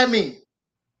what does that mean?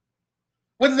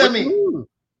 What does that mean?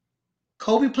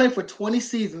 Kobe played for 20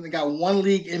 seasons and got 1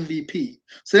 league MVP.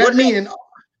 So that means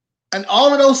in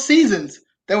all of those seasons,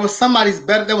 there was somebody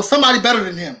better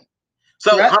than him.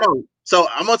 So hold on. So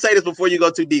I'm gonna say this before you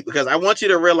go too deep because I want you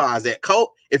to realize that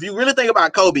if you really think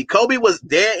about Kobe was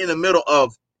there in the middle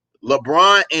of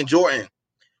LeBron and Jordan.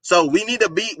 So we need to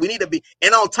be,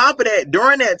 and on top of that,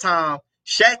 during that time,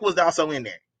 Shaq was also in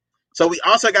there. So we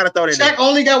also got to throw that. Shaq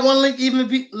only got 1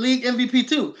 league MVP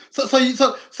too. So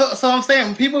I'm saying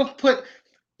when people put,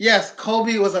 yes,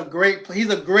 Kobe was he's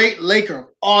a great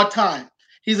Laker all time.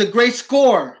 He's a great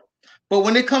scorer. But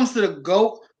when it comes to the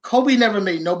GOAT, Kobe never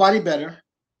made nobody better.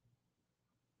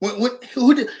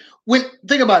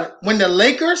 Think about it. When the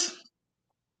Lakers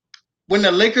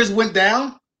went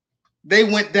down, they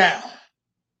went down.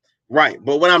 Right.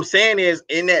 But what I'm saying is,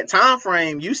 in that time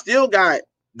frame, you still got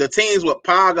the teams with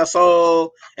Pau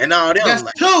Gasol and all them. That's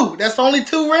two. That's only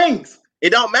 2 rings. It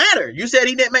don't matter. You said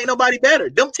he didn't make nobody better.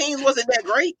 Them teams wasn't that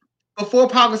great. Before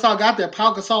Pau Gasol got there,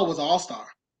 Pau Gasol was an all-star.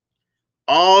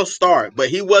 All-star, but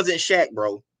he wasn't Shaq,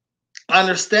 bro. I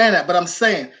understand that, but I'm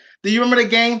saying, do you remember the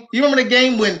game? You remember the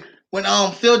game when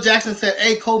Phil Jackson said,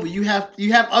 "Hey Kobe, you have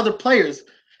other players,"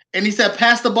 and he said,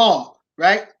 "Pass the ball,"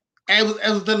 right? And it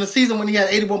was during the season when he had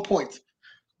 81 points.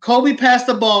 Kobe passed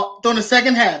the ball during the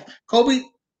second half. Kobe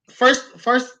first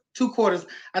 2 quarters,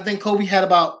 I think Kobe had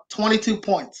about 22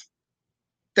 points.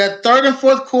 That third and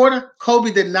fourth quarter,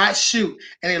 Kobe did not shoot,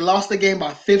 and he lost the game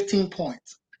by 15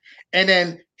 points. And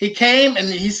then he came and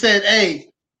he said, "Hey,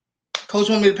 coach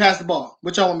want me to pass the ball.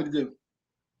 What y'all want me to do?"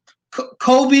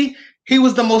 Kobe, he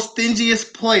was the most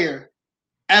stingiest player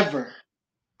ever.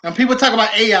 And people talk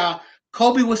about AI.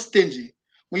 Kobe was stingy.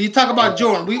 When you talk about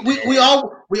Jordan, we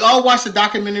all watched the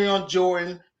documentary on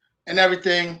Jordan and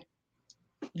everything.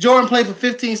 Jordan played for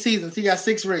 15 seasons. He got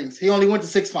 6 rings. He only went to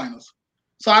 6 finals.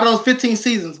 So out of those 15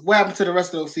 seasons, what happened to the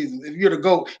rest of those seasons? If you're the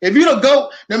GOAT,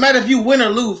 no matter if you win or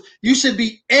lose, you should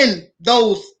be in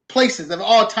those places of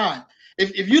all time.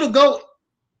 If you're the GOAT,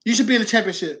 you should be in the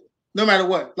championship, no matter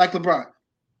what, like LeBron.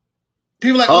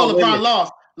 People are like, LeBron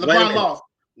lost. LeBron lost.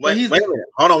 Wait a minute.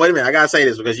 Hold on, wait a minute. I gotta say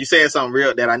this because you said something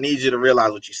real that I need you to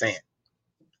realize what you're saying.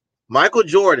 Michael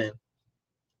Jordan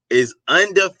is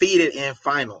undefeated in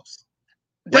finals.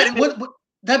 That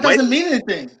doesn't mean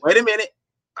anything. Wait a minute.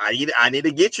 I need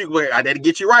to get you where I need to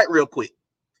get you right real quick.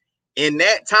 In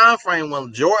that time frame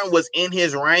when Jordan was in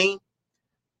his reign,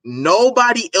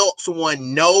 nobody else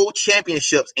won no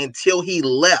championships until he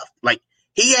left. Like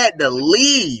he had to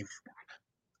leave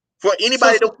for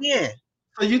anybody to win.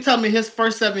 So you tell me his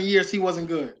first 7 years he wasn't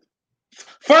good.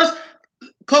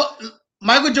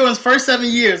 Michael Jordan's first 7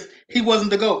 years he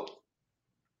wasn't the GOAT.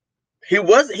 He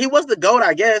was the GOAT,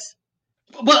 I guess.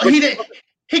 But he didn't.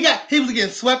 He was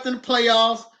getting swept in the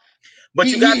playoffs. But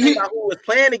you got to think about who was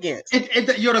playing against.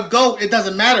 You're the GOAT. It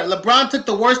doesn't matter. LeBron took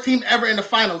the worst team ever in the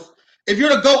finals. If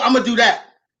you're the GOAT, I'm gonna do that.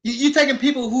 You taking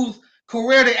people whose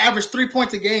career they average 3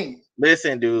 points a game.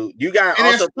 Listen, dude, you got and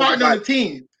also they're starting on the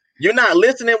team. You're not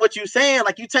listening to what you're saying.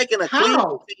 Like you taking a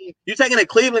Cleveland team. You taking a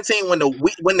Cleveland team when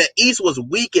the East was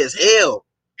weak as hell.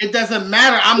 It doesn't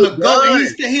matter. I'm the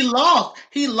GOAT. He lost.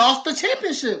 He lost the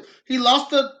championship. He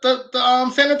lost the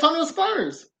San Antonio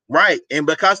Spurs. Right, and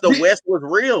because the West was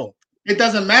real. It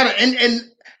doesn't matter.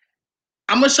 And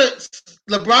I'm gonna show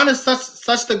LeBron is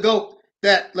such the GOAT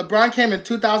that LeBron came in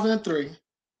 2003.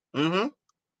 Mm-hmm.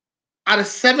 Out of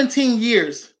 17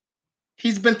 years,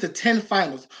 he's been to 10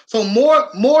 finals. So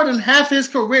more than half his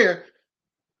career,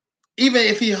 even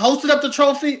if he hosted up the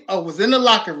trophy or was in the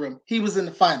locker room, he was in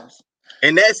the finals.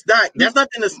 And that's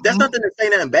nothing to say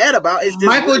nothing bad about. It's just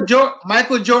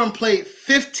Michael Jordan played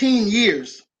 15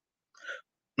 years.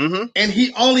 Mm-hmm. And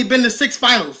he only been to 6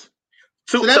 finals.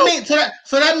 So that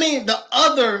means the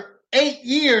other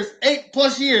 8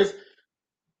 plus years,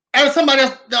 somebody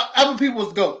else, the other people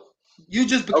was GOAT. You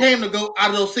just became the GOAT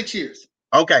out of those 6 years.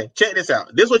 Okay, check this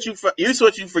out. This is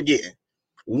what you forgetting.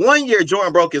 1 year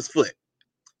Jordan broke his foot,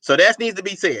 so that needs to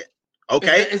be said.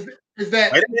 Okay, is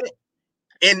that wait a minute?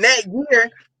 In that year,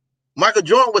 Michael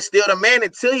Jordan was still the man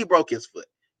until he broke his foot.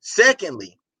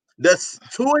 Secondly, the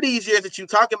 2 of these years that you're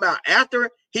talking about after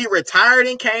he retired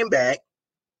and came back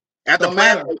after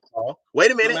playing baseball.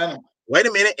 Wait a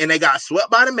minute, and they got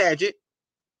swept by the Magic.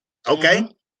 Okay,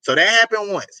 so that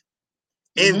happened once,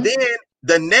 and then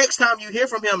the next time you hear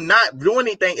from him not doing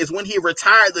anything is when he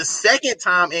retired the second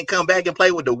time and come back and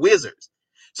play with the Wizards.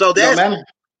 So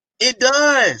it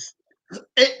does.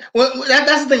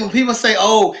 That's the thing when people say,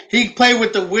 "Oh, he played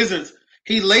with the Wizards."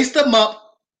 He laced them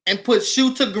up and put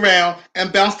shoe to ground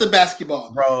and bounced the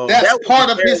basketball. Bro, that's part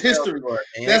of his history.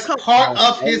 That's part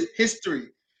of his history.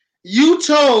 You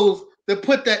chose to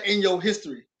put that in your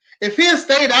history. If he had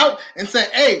stayed out and said,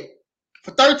 "Hey,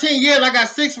 for 13 years I got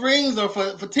 6 rings," or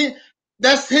for 10,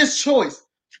 that's his choice.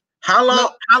 How long?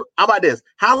 How about this?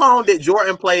 How long did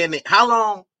Jordan play in it? How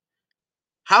long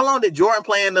did Jordan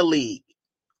play in the league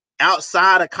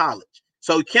outside of college?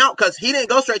 So count because he didn't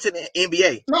go straight to the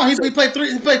NBA. No, he played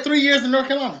 3. He played 3 years in North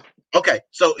Carolina. Okay,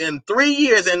 so in 3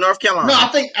 years in North Carolina. No, I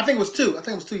think it was 2. I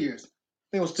think it was 2 years. I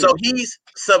think it was 2. So he's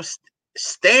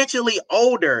substantially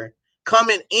older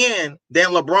coming in than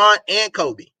LeBron and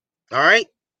Kobe. All right.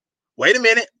 Wait a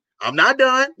minute. I'm not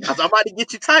done. I'm about to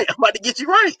get you tight. I'm about to get you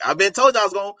right. I've been told you I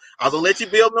was gonna let you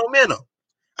build momentum.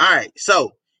 All right.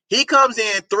 So he comes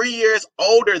in 3 years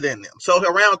older than them. So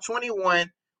around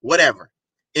 21, whatever.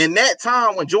 In that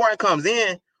time when Jordan comes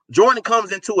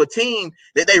into a team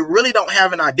that they really don't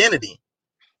have an identity.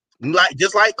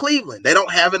 Just like Cleveland, they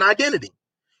don't have an identity.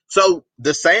 So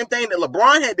the same thing that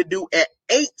LeBron had to do at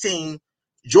 18,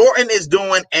 Jordan is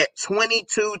doing at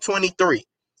 22, 23.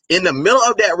 In the middle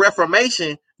of that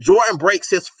reformation, Jordan breaks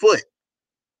his foot.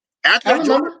 After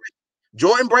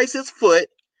Jordan breaks his foot,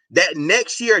 that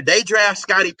next year they draft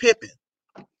Scottie Pippen.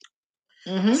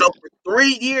 Mm-hmm. So for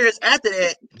 3 years after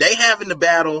that, they having to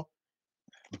battle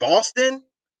Boston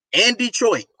and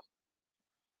Detroit.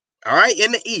 All right,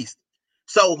 in the East.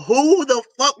 So who the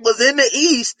fuck was in the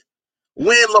East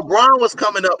when LeBron was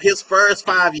coming up his first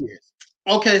 5 years?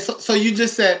 Okay, so you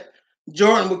just said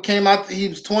Jordan came out, he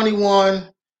was 21.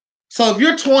 So if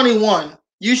you're 21,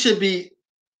 you should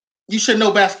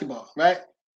know basketball, right?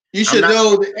 You should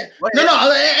know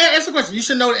answer the question. You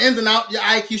should know the ins and outs. Your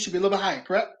IQ should be a little bit higher,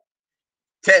 correct?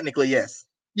 Technically, yes.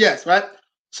 Yes, right?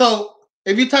 So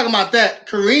if you're talking about that,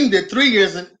 Kareem did 3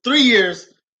 years in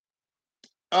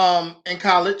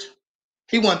college.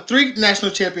 He won 3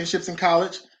 national championships in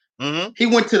college. Mm-hmm. He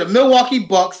went to the Milwaukee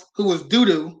Bucks, who was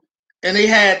doo-doo, and they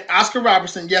had Oscar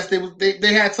Robertson. Yes,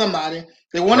 they had somebody.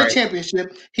 They won a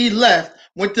championship. He left,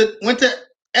 went to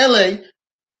LA,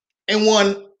 and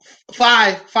won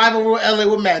 5 over LA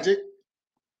with Magic.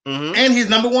 Mm-hmm. And he's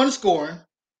number 1 scoring.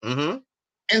 Mm-hmm.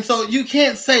 And so you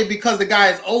can't say because the guy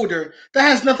is older, that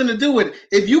has nothing to do with it.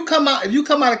 If you come out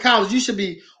of college, you should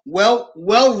be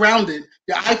well-rounded.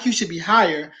 Your IQ should be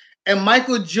higher. And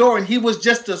Michael Jordan, he was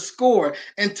just a scorer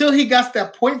until he got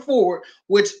that point forward,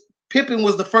 which Pippen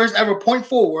was the first ever point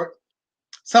forward.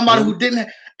 Somebody who didn't,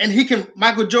 and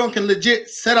Michael Jordan can legit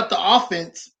set up the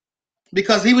offense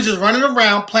because he was just running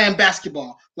around playing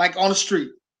basketball, like on the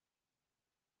street.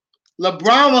 When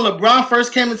LeBron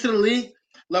first came into the league,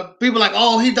 people were like,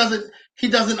 oh, he doesn't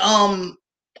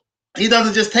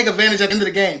just take advantage at the end of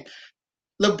the game.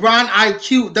 LeBron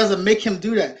IQ doesn't make him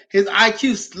do that. His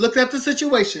IQ looks at the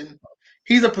situation.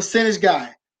 He's a percentage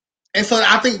guy. And so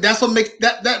I think that's what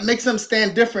makes him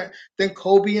stand different than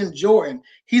Kobe and Jordan.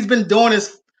 He's been doing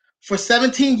this for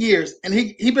 17 years, and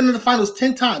he been in the finals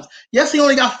 10 times. Yes, he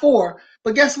only got 4,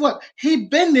 but guess what? He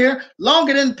been there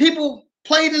longer than people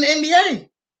played in the NBA.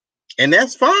 And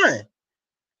that's fine.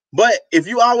 But if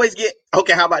you always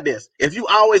how about this? If you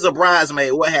always a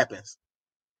bridesmaid, what happens?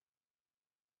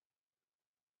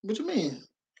 What you mean?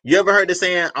 You ever heard the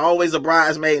saying, always a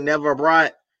bridesmaid, never a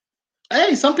bride?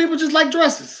 Hey, some people just like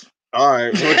dresses. All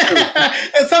right.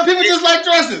 And some people just like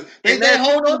dresses. They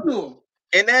hold on to them.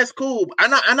 And that's cool. I'm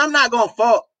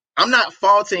not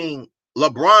faulting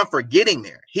LeBron for getting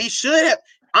there. He should have.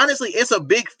 Honestly, it's a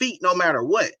big feat no matter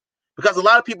what. Because a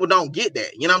lot of people don't get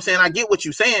that. You know what I'm saying? I get what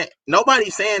you're saying.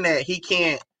 Nobody's saying that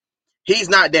he's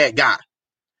not that guy.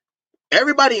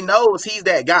 Everybody knows he's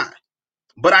that guy.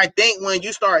 But I think when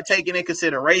you start taking in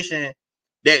consideration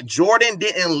that Jordan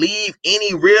didn't leave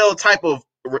any real type of,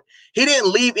 he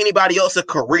didn't leave anybody else a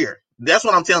career. That's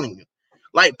what I'm telling you.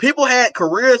 Like, people had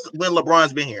careers when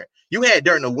LeBron's been here. You had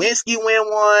Dirk Nowitzki win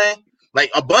one.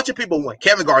 Like, a bunch of people won.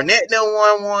 Kevin Garnett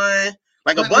won one.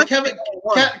 Like a bunch of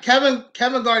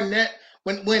Kevin Garnett,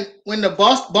 when the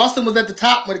Boston was at the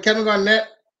top with Kevin Garnett,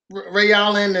 Ray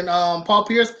Allen, and Paul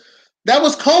Pierce, that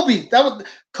was Kobe.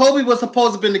 Kobe was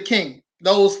supposed to have been the king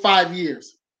those 5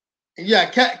 years. And yeah,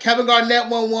 Kevin Garnett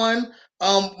won one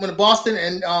when the Boston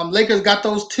and Lakers got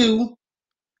those 2.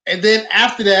 And then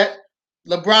after that,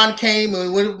 LeBron came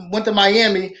and went to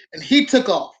Miami, and he took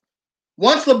off.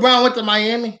 Once LeBron went to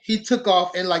Miami, he took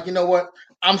off and like, you know what?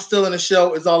 I'm still in the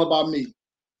show. It's all about me.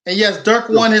 And yes, Dirk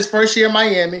won his first year in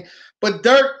Miami, but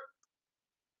Dirk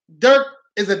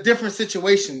is a different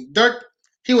situation. Dirk,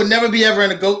 he would never be ever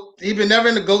in a GOAT. He'd been never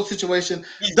in a GOAT situation.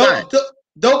 Dirk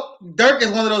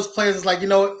is one of those players that's like, you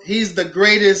know, he's the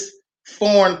greatest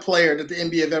foreign player that the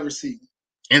NBA have ever seen.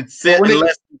 Until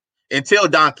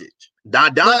Doncic.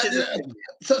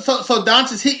 So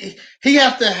Doncic, he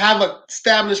has to have an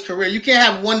established career. You can't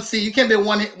have one seed. You can't be a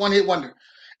one hit wonder.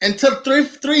 Until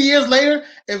 3 years later,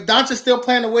 if Doncic's still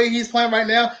playing the way he's playing right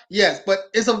now, yes, but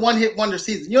it's a one hit wonder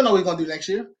season. You don't know what he's gonna do next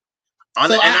year.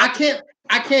 So I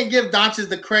can't give Doncic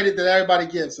the credit that everybody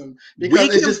gives him because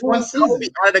it's just one season. Kobe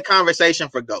out of the conversation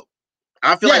for GOAT.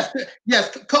 I feel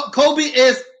Kobe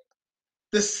is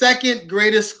the second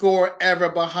greatest scorer ever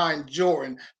behind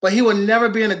Jordan, but he will never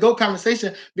be in a GOAT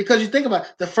conversation because you think about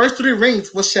it, the first 3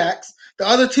 rings was Shaq's. The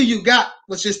other 2 you got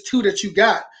was just 2 that you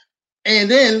got, and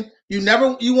then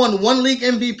you won 1 league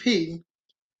MVP,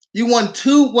 You won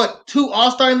two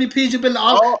All-Star MVPs. You've been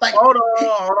Oh, like. hold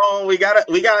on. We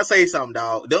gotta say something,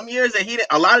 dog. Them years that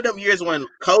a lot of them years when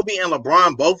Kobe and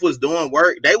LeBron both was doing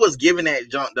work, they was giving that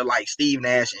junk to like Steve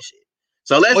Nash and shit.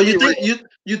 So let's Well, be real.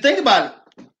 you think about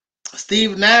it.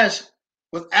 Steve Nash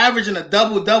was averaging a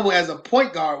double-double as a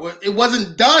point guard. It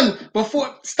wasn't done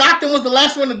before. Stockton was the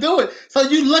last one to do it. So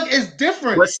you look, it's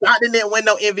different. But Stockton didn't win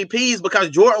no MVPs because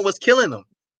Jordan was killing them.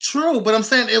 True, but I'm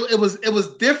saying it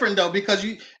was different though, because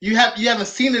you haven't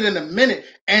seen it in a minute.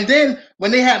 And then when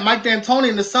they had Mike D'Antoni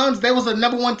and the Suns, they was the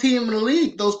number one team in the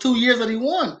league those 2 years that he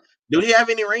won. Do he have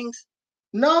any rings?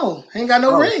 No, he ain't got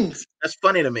no rings. That's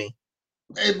funny to me.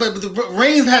 But the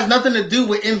rings has nothing to do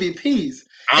with MVPs.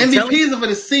 MVPs are for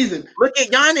the season. Look at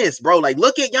Giannis, bro. Like,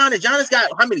 look at Giannis. Giannis got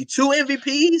how many? 2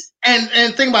 MVPs?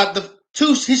 And think about the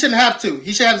 2. He shouldn't have 2.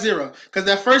 He should have 0. Because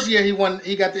that first year he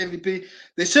got the MVP.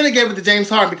 They should have gave it to James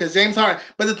Harden because James Harden.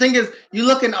 But the thing is, you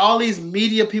look at all these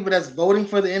media people that's voting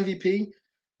for the MVP,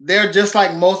 they're just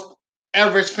like most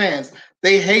average fans.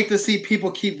 They hate to see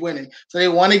people keep winning. So they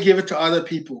want to give it to other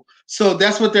people. So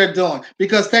that's what they're doing.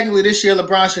 Because technically this year,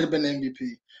 LeBron should have been the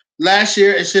MVP. Last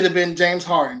year, it should have been James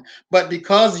Harden. But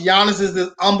because Giannis is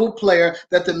this humble player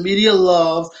that the media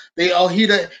loves, he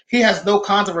has no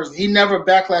controversy. He never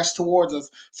backlashed towards us.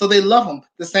 So they love him.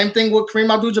 The same thing with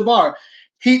Kareem Abdul-Jabbar.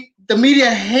 The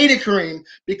media hated Kareem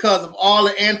because of all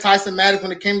the anti-Semitic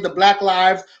when it came to Black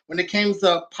lives, when it came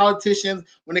to politicians,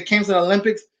 when it came to the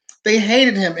Olympics. They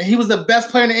hated him, and he was the best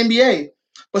player in the NBA.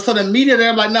 But so the media,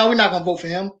 they're like, no, we're not going to vote for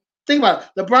him. Think about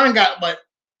it. LeBron got,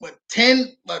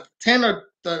 10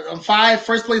 or 5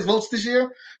 first place votes this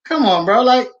year? Come on, bro.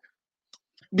 Like,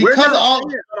 we're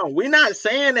not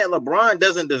saying that LeBron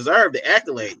doesn't deserve the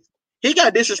accolades. He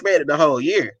got disrespected the whole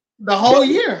year.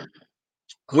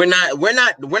 We're not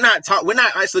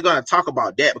actually going to talk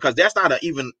about that because that's not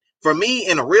even for me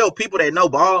and the real people that know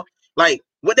ball. Like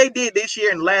what they did this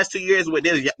year and the last 2 years with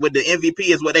the MVP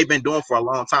is what they've been doing for a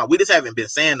long time. We just haven't been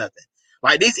saying nothing.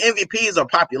 Like these MVPs are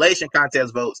population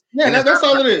contest votes. Yeah, that's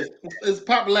all it is. It's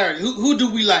popularity. Who do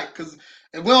we like? Because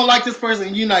if we don't like this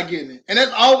person, you're not getting it. And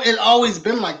it's always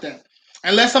been like that.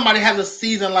 Unless somebody has a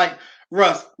season like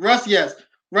Russ. Yes.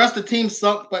 Russ, the team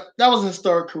sucked, but that was a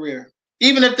historic career.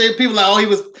 Even if people like, oh,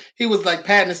 he was like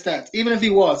padding his stats. Even if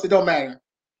he was, it don't matter.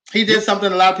 He did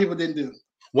something a lot of people didn't do.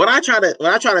 What I try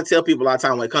to tell people a lot of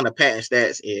time when it comes to padding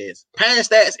stats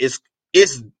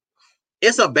is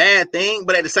it's a bad thing,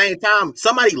 but at the same time,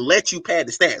 somebody let you pad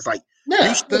the stats. Like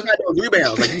you still got those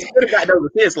rebounds, like you still got those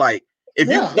assists. Like if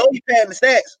you know you padding the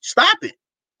stats, stop it.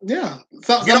 Yeah,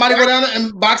 somebody go down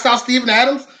and box out Steven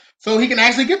Adams so he can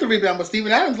actually get the rebound. But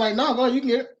Steven Adams like, no, go, you can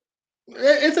get it.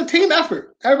 It's a team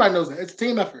effort. Everybody knows that it's a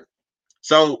team effort.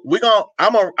 So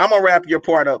I'm gonna wrap your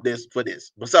part up for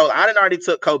this. So I already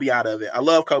took Kobe out of it. I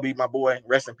love Kobe, my boy.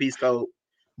 Rest in peace, Kobe.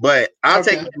 But I'll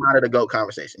take him out of the GOAT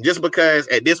conversation just because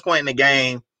at this point in the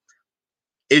game,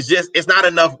 it's not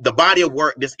enough. The body of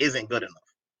work just isn't good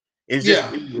enough. It's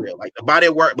just real. Like the body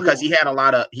of work because he had a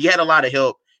lot of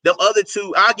help. Them other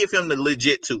 2, I'll give him the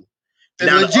legit 2.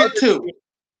 The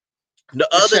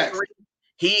other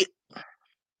 3,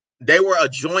 they were a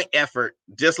joint effort,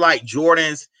 just like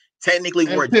Jordan's technically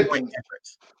were joint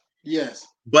efforts. Yes.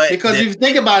 But because if you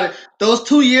think about it, those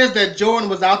 2 years that Jordan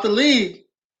was out the league,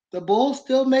 the Bulls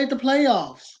still made the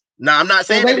playoffs. No, I'm not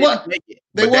saying they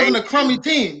wasn't a crummy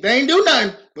team. They ain't do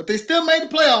nothing, but they still made the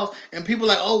playoffs. And people are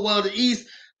like, oh, well, the East,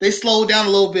 they slowed down a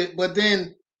little bit. But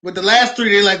then with the last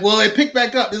 3, they're like, well, they picked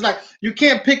back up. It's like you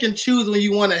can't pick and choose when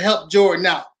you want to help Jordan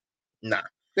out. Nah.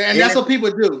 And that's what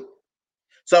people do.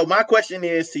 So my question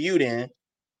is to you then,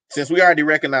 since we already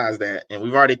recognize that and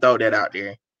we've already thrown that out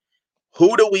there,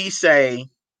 who do we say?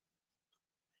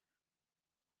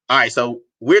 All right, so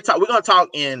we're going to talk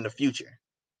in the future.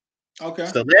 Okay.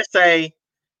 So let's say,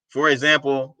 for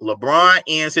example, LeBron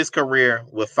ends his career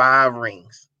with 5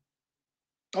 rings.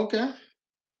 Okay.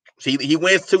 So he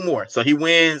wins 2 more. So he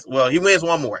wins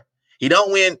 1 more. He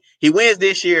wins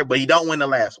this year, but he don't win the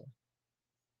last one.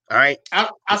 All right.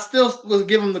 I still will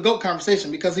give him the GOAT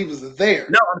conversation because he was there.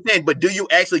 No, I'm saying, but do you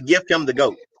actually give him the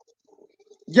GOAT?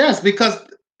 Yes, because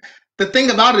the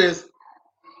thing about it is,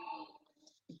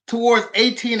 towards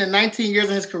 18 and 19 years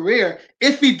in his career,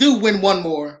 if he do win 1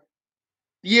 more,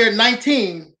 year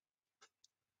 19,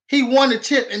 he won the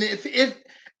chip. And if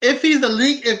he's the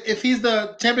league, if he's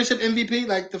the championship MVP,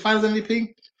 like the finals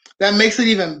MVP, that makes it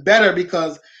even better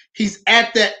because he's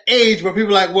at that age where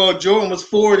people are like, well, Jordan was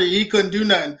 40, he couldn't do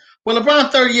nothing. Well,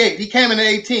 LeBron 38, he came in at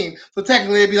 18, so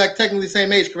technically it'd be like the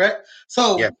same age, correct?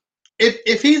 So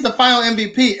if he's the final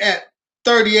MVP at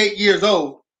 38 years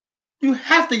old, you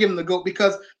have to give him the GOAT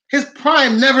because his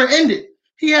prime never ended.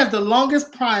 He has the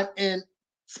longest prime in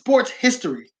sports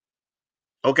history.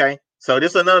 Okay, so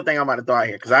this is another thing I'm about to throw out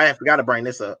here because I forgot to bring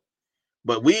this up.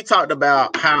 But we talked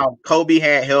about how Kobe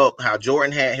had help, how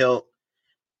Jordan had help.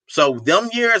 So them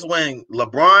years when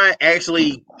LeBron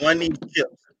actually won these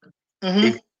chips,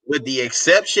 with the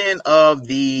exception of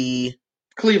the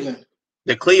Cleveland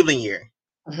year,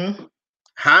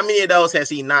 how many of those has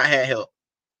he not had help?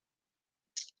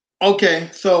 Okay,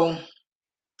 so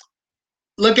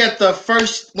look at the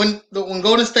first when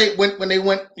Golden State when they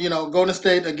went, Golden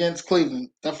State against Cleveland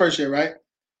that first year, right?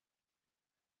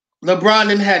 LeBron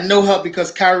then had no help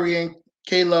because Kyrie and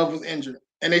K-Love was injured,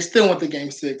 and they still went to Game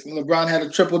 6, and LeBron had a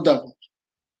triple-double.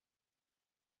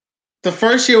 The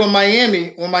first year when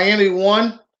Miami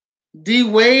won,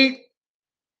 D-Wade,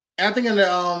 I think in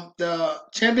the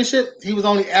championship, he was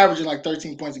only averaging like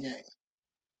 13 points a game.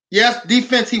 Yes,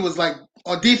 defense, he was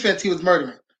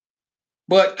murdering.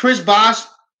 But Chris Bosh,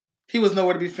 he was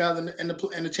nowhere to be found in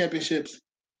the championships.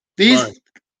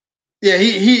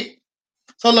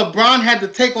 So LeBron had to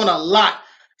take on a lot,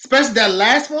 especially that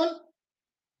last one.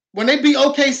 When they beat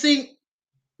OKC,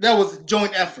 that was a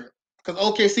joint effort because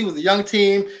OKC was a young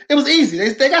team. It was easy.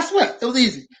 They got swept. It was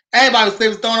easy. They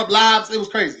was throwing up lobs. It was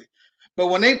crazy. But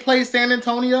when they played San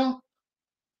Antonio,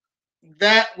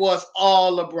 that was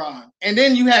all LeBron. And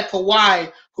then you had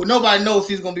Kawhi, who nobody knows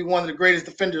he's going to be one of the greatest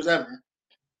defenders ever.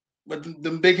 But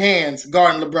the big hands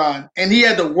guarding LeBron. And he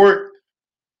had to work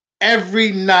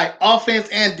every night, offense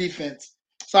and defense.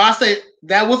 So I say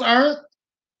that was earned,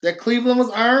 that Cleveland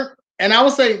was earned. And I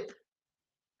would say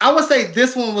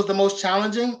this one was the most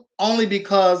challenging only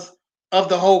because of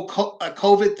the whole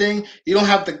COVID thing. You don't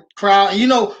have the crowd.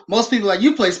 Most people, like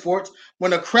you play sports,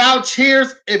 when the crowd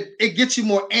cheers, it gets you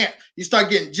more amped. You start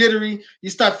getting jittery. You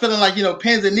start feeling like,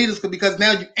 pins and needles because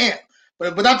now you amp.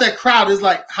 But without that crowd, it's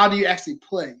like, how do you actually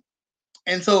play?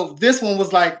 And so this one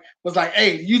was like,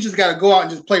 hey, you just got to go out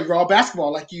and just play raw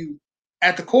basketball like you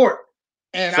at the court.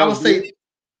 And so I would say,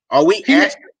 are we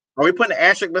putting an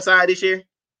asterisk beside this year?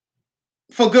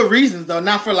 For good reasons, though,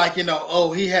 not for like,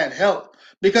 he had help.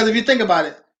 Because if you think about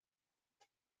it,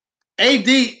 AD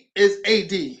is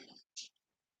AD.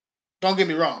 Don't get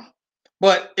me wrong.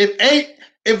 But if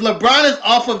LeBron is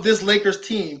off of this Lakers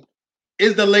team,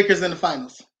 is the Lakers in the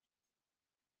finals?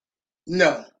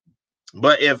 No.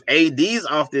 But if AD's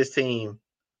off this team,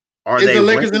 are they the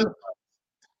Lakers in?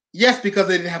 Yes, because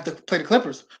they didn't have to play the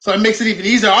Clippers. So it makes it even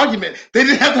easier argument. They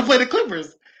didn't have to play the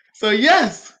Clippers. So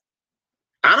yes.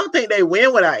 I don't think they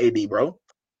win without AD, bro.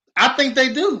 I think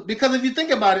they do. Because if you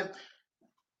think about it,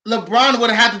 LeBron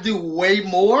would have had to do way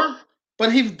more,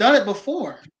 but he's done it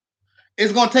before.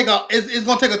 It's gonna take a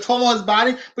toll on his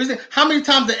body. But how many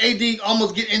times did AD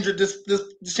almost get injured this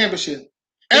championship?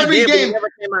 Every game. He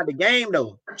never came out the game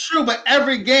though. True, but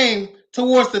every game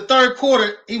towards the third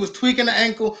quarter, he was tweaking the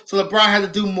ankle, so LeBron had to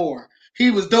do more.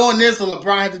 He was doing this, so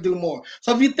LeBron had to do more.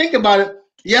 So if you think about it,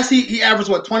 yes, he averaged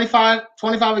what 25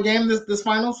 a game this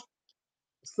finals?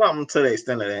 Something to the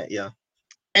extent of that, yeah.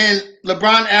 And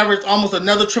LeBron averaged almost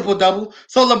another triple-double.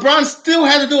 So LeBron still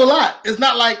had to do a lot. It's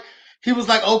not like he was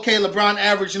like, okay, LeBron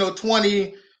averaged,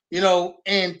 20,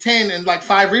 and 10 and like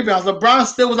 5 rebounds. LeBron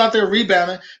still was out there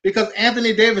rebounding because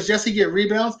Anthony Davis, yes, he get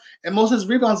rebounds, and most of his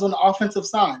rebounds on the offensive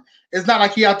side. It's not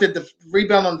like he out there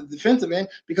rebound on the defensive end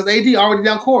because AD already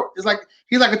down court. It's like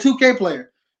he's like a 2K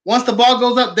player. Once the ball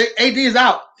goes up, AD is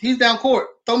out. He's down court.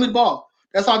 Throw me the ball.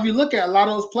 That's why if you look at a lot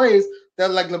of those plays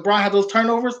that like LeBron had those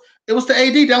turnovers, it was to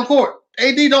AD down court.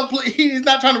 AD don't play. He's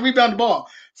not trying to rebound the ball.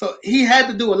 So he had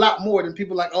to do a lot more than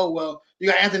people like, oh, well, you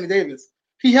got Anthony Davis.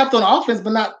 He helped on offense,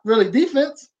 but not really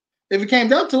defense if it came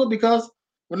down to it because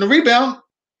when the rebound,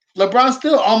 LeBron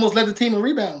still almost led the team in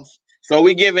rebounds. So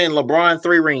we giving LeBron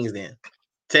 3 rings then,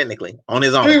 technically, on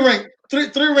his own. 3 rings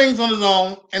on his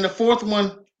own, and the fourth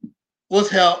one was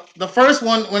help. The first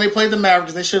one, when they played the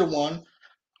Mavericks, they should have won.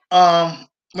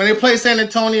 When they played San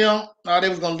Antonio, they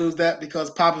was going to lose that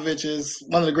because Popovich is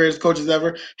one of the greatest coaches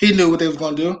ever. He knew what they was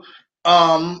going to do.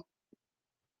 And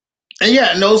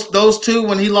those 2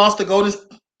 when he lost the Golden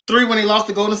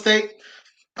State,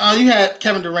 you had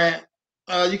Kevin Durant.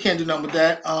 You can't do nothing with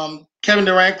that. Kevin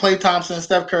Durant, Klay Thompson,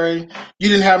 Steph Curry. You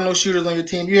didn't have no shooters on your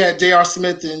team. You had J.R.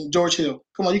 Smith and George Hill.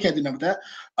 Come on, you can't do nothing with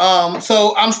that.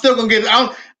 So I'm still gonna give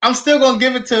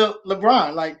it to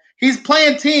LeBron. Like he's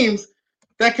playing teams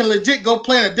that can legit go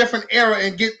play in a different era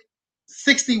and get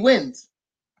 60 wins.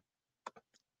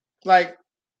 Like,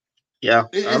 yeah,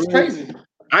 it's crazy.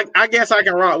 I guess I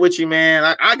can rock with you, man.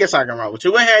 I guess I can rock with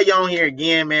you. We'll have you on here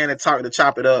again, man, and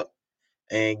chop it up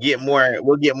and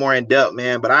we'll get more in depth,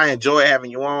 man. But I enjoy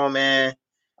having you on, man.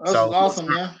 That's awesome,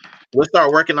 man. we'll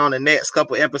start working on the next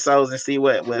couple episodes and see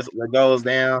what goes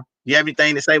down. You have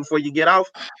anything to say before you get off?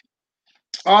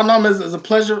 Oh no, it's a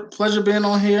pleasure being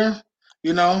on here.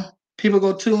 You know, people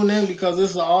go tune in because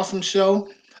this is an awesome show.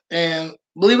 And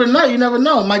believe it or not, you never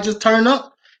know. It might just turn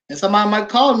up and somebody might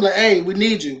call and be like, hey, we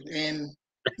need you. And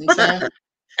you know what I'm saying,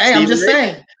 hey, I'm Stephen just A?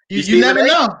 saying, you Stephen never A?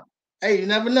 know. Hey, you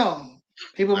never know.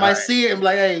 People All might right. see it and be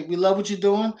like, hey, we love what you're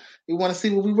doing. We want to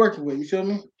see what we're working with. You feel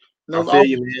me? And it I was feel always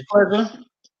you, man. a pleasure.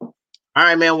 All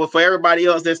right, man. Well, for everybody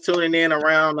else that's tuning in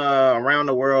around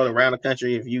the world, around the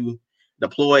country, if you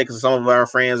deployed, because some of our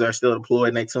friends are still deployed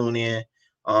and they tune in.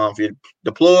 If you're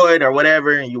deployed or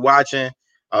whatever and you're watching,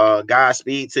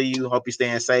 Godspeed to you. Hope you're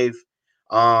staying safe.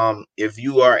 If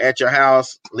you are at your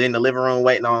house, in the living room,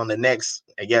 waiting on the next,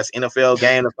 I guess, NFL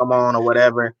game to come on or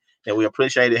whatever, then we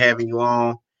appreciate having you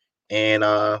on. And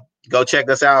go check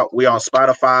us out. We're on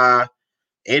Spotify,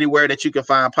 anywhere that you can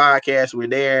find podcasts. We're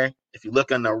there. If you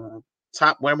look on the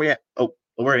top, where we at? Oh,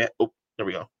 where we at? Oh, there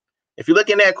we go. If you look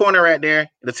in that corner right there,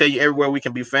 it'll tell you everywhere we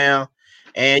can be found.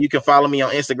 And you can follow me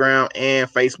on Instagram and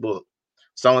Facebook.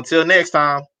 So until next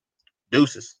time,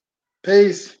 deuces.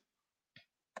 Peace.